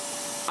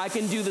I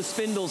can do the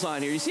spindles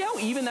on here. You see how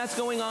even that's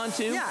going on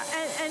too? Yeah,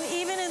 and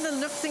even in the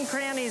nooks and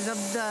crannies of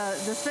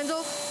the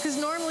spindle, because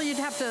normally you'd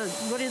have to,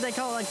 what do they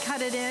call it,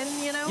 cut it in,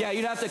 you know? Yeah,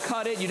 you'd have to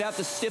cut it, you'd have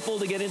to stipple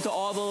to get into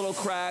all the little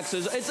cracks.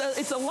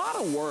 It's a lot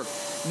of work.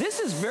 This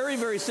is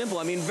very simple.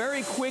 I mean,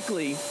 very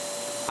quickly,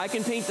 I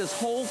can paint this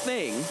whole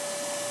thing,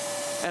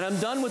 and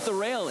I'm done with the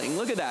railing.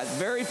 Look at that,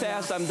 very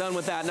fast, I'm done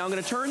with that. Now I'm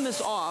gonna turn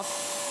this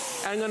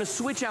off, and I'm gonna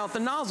switch out the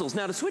nozzles.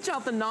 Now to switch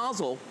out the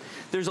nozzle,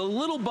 there's a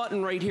little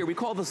button right here. We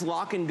call this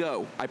lock and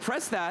go. I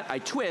press that, I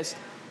twist,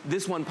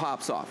 this one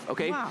pops off,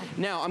 okay? Wow.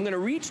 Now I'm gonna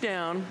reach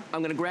down,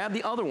 I'm gonna grab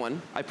the other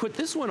one, I put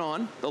this one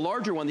on, the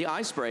larger one, the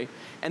eye spray,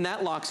 and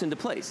that locks into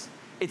place.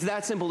 It's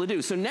that simple to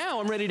do. So now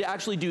I'm ready to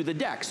actually do the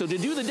deck. So to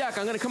do the deck,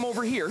 I'm gonna come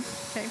over here.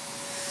 Okay.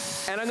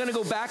 And I'm gonna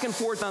go back and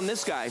forth on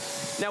this guy.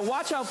 Now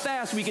watch how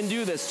fast we can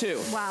do this too.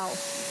 Wow.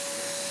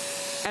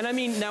 And I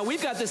mean, now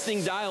we've got this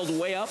thing dialed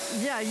way up.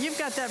 Yeah, you've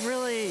got that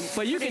really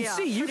But you can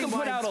see, you can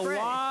put out a spray.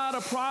 lot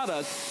of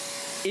product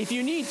if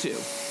you need to.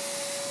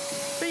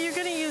 But you're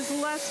gonna use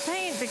less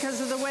paint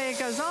because of the way it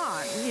goes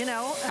on, you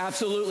know?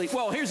 Absolutely.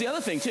 Well, here's the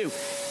other thing too.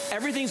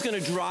 Everything's gonna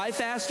dry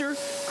faster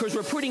because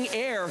we're putting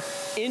air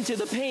into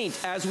the paint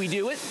as we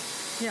do it.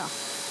 Yeah.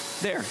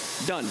 There,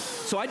 done.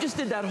 So I just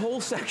did that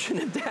whole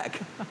section of deck.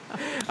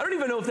 I don't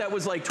even know if that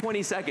was like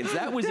 20 seconds.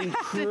 That was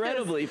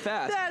incredibly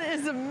fast. That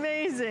is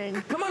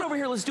amazing. Come on over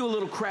here, let's do a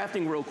little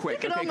crafting real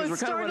quick, okay? Because we're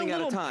kind of running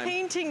out of time.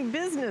 Painting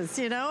business,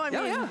 you know? I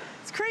mean,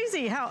 it's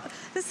crazy how,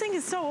 this thing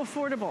is so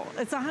affordable.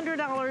 It's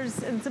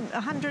 $100 and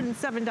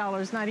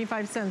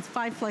 $107.95,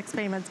 5 flex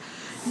payments.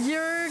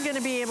 You're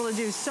gonna be able to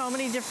do so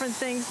many different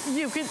things.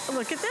 You could,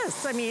 look at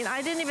this. I mean,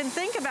 I didn't even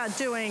think about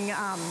doing,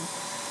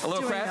 a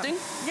little crafting?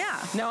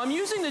 Yeah. Now I'm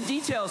using the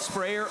detail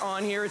sprayer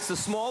on here. It's the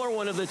smaller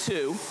one of the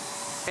two.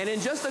 And in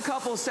just a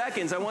couple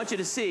seconds, I want you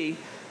to see,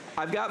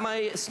 I've got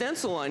my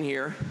stencil on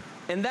here,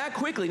 and that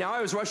quickly, now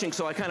I was rushing,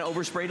 so I kind of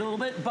oversprayed a little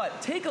bit,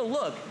 but take a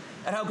look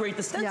at how great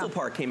the stencil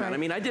part came out. I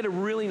mean, I did a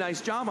really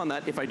nice job on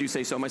that, if I do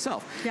say so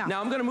myself. Yeah.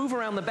 Now I'm gonna move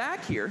around the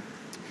back here,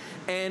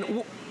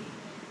 and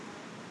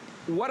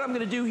what I'm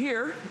gonna do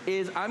here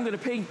is I'm gonna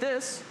paint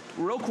this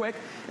real quick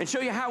and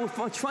show you how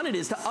much fun it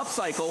is to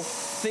upcycle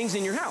things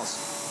in your house.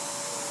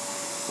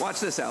 Watch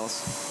this,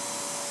 Alice.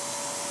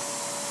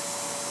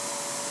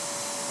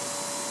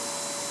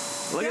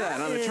 Look at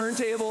that, on a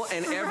turntable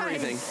and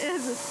everything.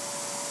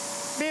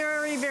 It's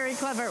very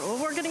clever. Well,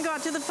 we're gonna go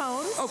out to the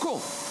phones. Oh,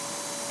 cool.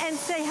 And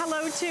say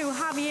hello to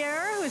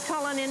Javier, who's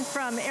calling in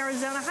from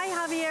Arizona. Hi,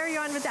 Javier,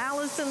 you're on with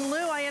Alice and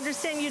Lou. I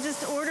understand you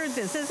just ordered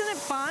this. Isn't it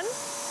fun?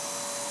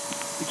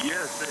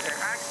 Yes,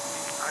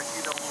 actually,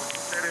 you know, you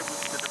said it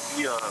was gonna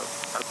be a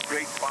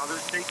great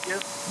Father's Day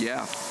gift.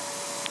 Yeah.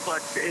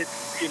 But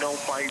it's, you know,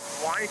 my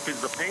wife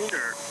is a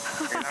painter,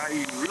 and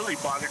I really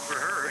bought it for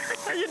her.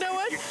 You know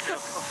what?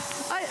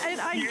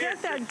 I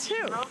get that too.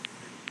 You know?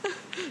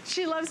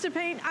 She loves to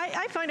paint.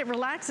 I find it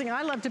relaxing.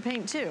 I love to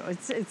paint too.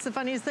 It's the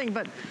funniest thing.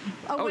 But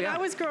when I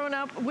was growing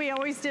up, we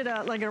always did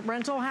like a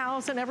rental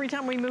house, and every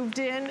time we moved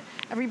in,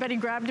 everybody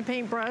grabbed a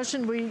paintbrush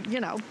and we,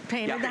 you know,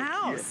 painted the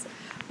house. Yeah.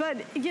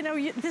 But, you know,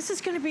 this is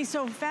going to be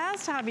so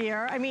fast,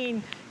 Javier. I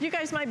mean, you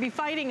guys might be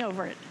fighting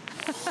over it.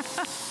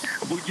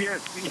 Well,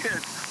 yes,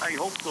 I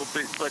hope so.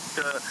 But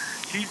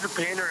she's a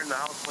painter in the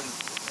house,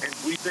 and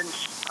we've been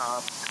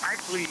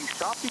actually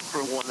shopping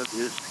for one of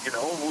this. You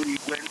know, we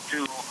went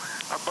to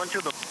a bunch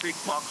of the big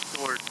box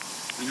stores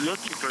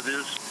looking for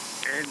this,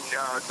 and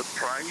the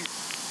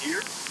price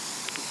here,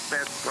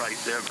 best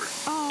price ever.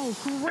 Oh,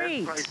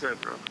 great. Best price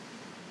ever.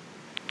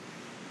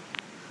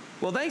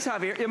 Well, thanks,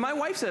 Javier. Yeah, my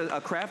wife's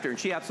a crafter, and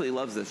she absolutely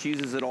loves this. She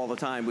uses it all the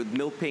time with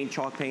milk paint,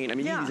 chalk paint. I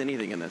mean, you can use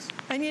anything in this.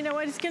 And you know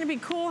what? It's going to be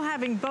cool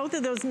having both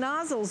of those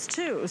nozzles,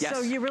 too. Yes.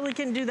 So you really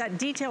can do that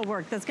detail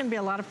work. That's going to be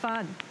a lot of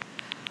fun.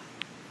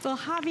 Well,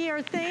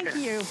 Javier, thank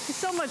you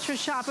so much for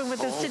shopping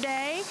with us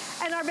today.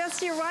 And our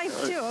best to your wife,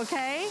 too,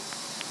 okay?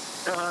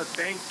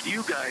 Thank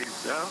you guys.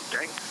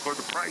 Thanks for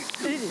the price.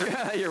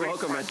 Yeah, you're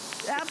welcome, man.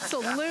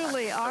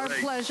 Absolutely, our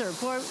pleasure.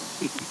 Boy,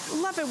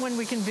 love it when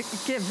we can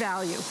give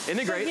value. Isn't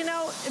it great? So, you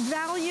know,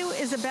 value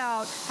is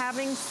about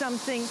having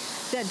something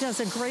that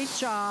does a great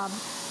job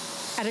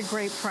at a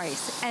great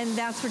price, and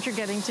that's what you're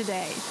getting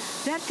today.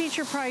 That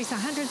feature price,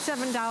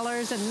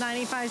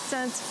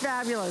 $107.95,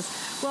 fabulous.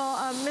 Well,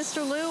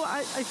 Mr. Lou,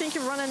 I think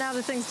you're running out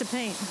of things to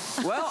paint.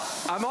 Well,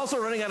 I'm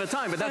also running out of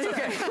time, but that's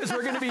okay, because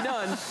we're going to be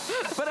done.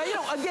 But, you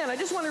know, again, I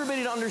just want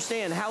everybody to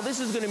understand how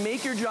this is going to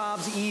make your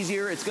jobs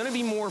easier. It's going to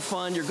be more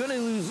fun. You're going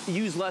to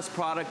use less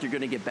product. You're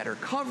going to get better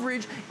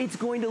coverage. It's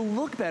going to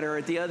look better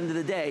at the end of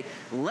the day.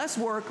 Less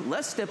work,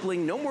 less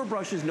stippling, no more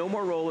brushes, no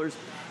more rollers.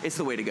 It's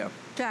the way to go.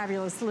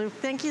 Fabulous, Lou.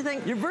 Thank you.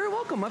 You're very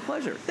welcome. My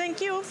pleasure. Thank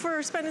you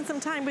for spending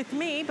some time with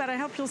me, but I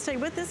hope you'll stay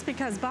with us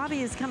because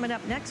Bobby is coming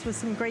up next with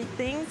some great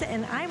things,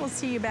 and I will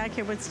see you back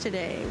here. What's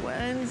today?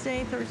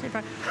 Wednesday, Thursday,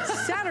 Friday,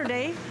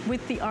 Saturday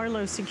with the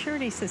Arlo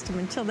security system.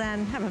 Until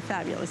then, have a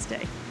fabulous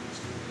day.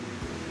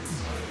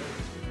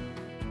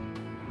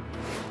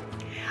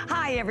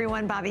 Hi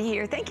everyone, Bobby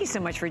here. Thank you so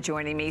much for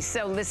joining me.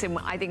 So listen,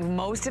 I think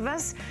most of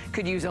us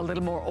could use a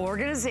little more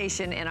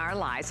organization in our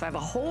lives. So I have a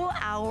whole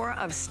hour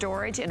of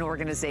storage and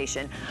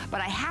organization, but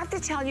I have to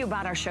tell you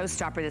about our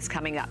showstopper that's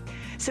coming up.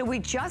 So we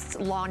just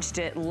launched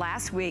it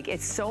last week.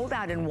 It's sold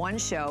out in one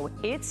show.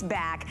 It's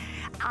back.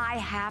 I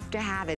have to have it.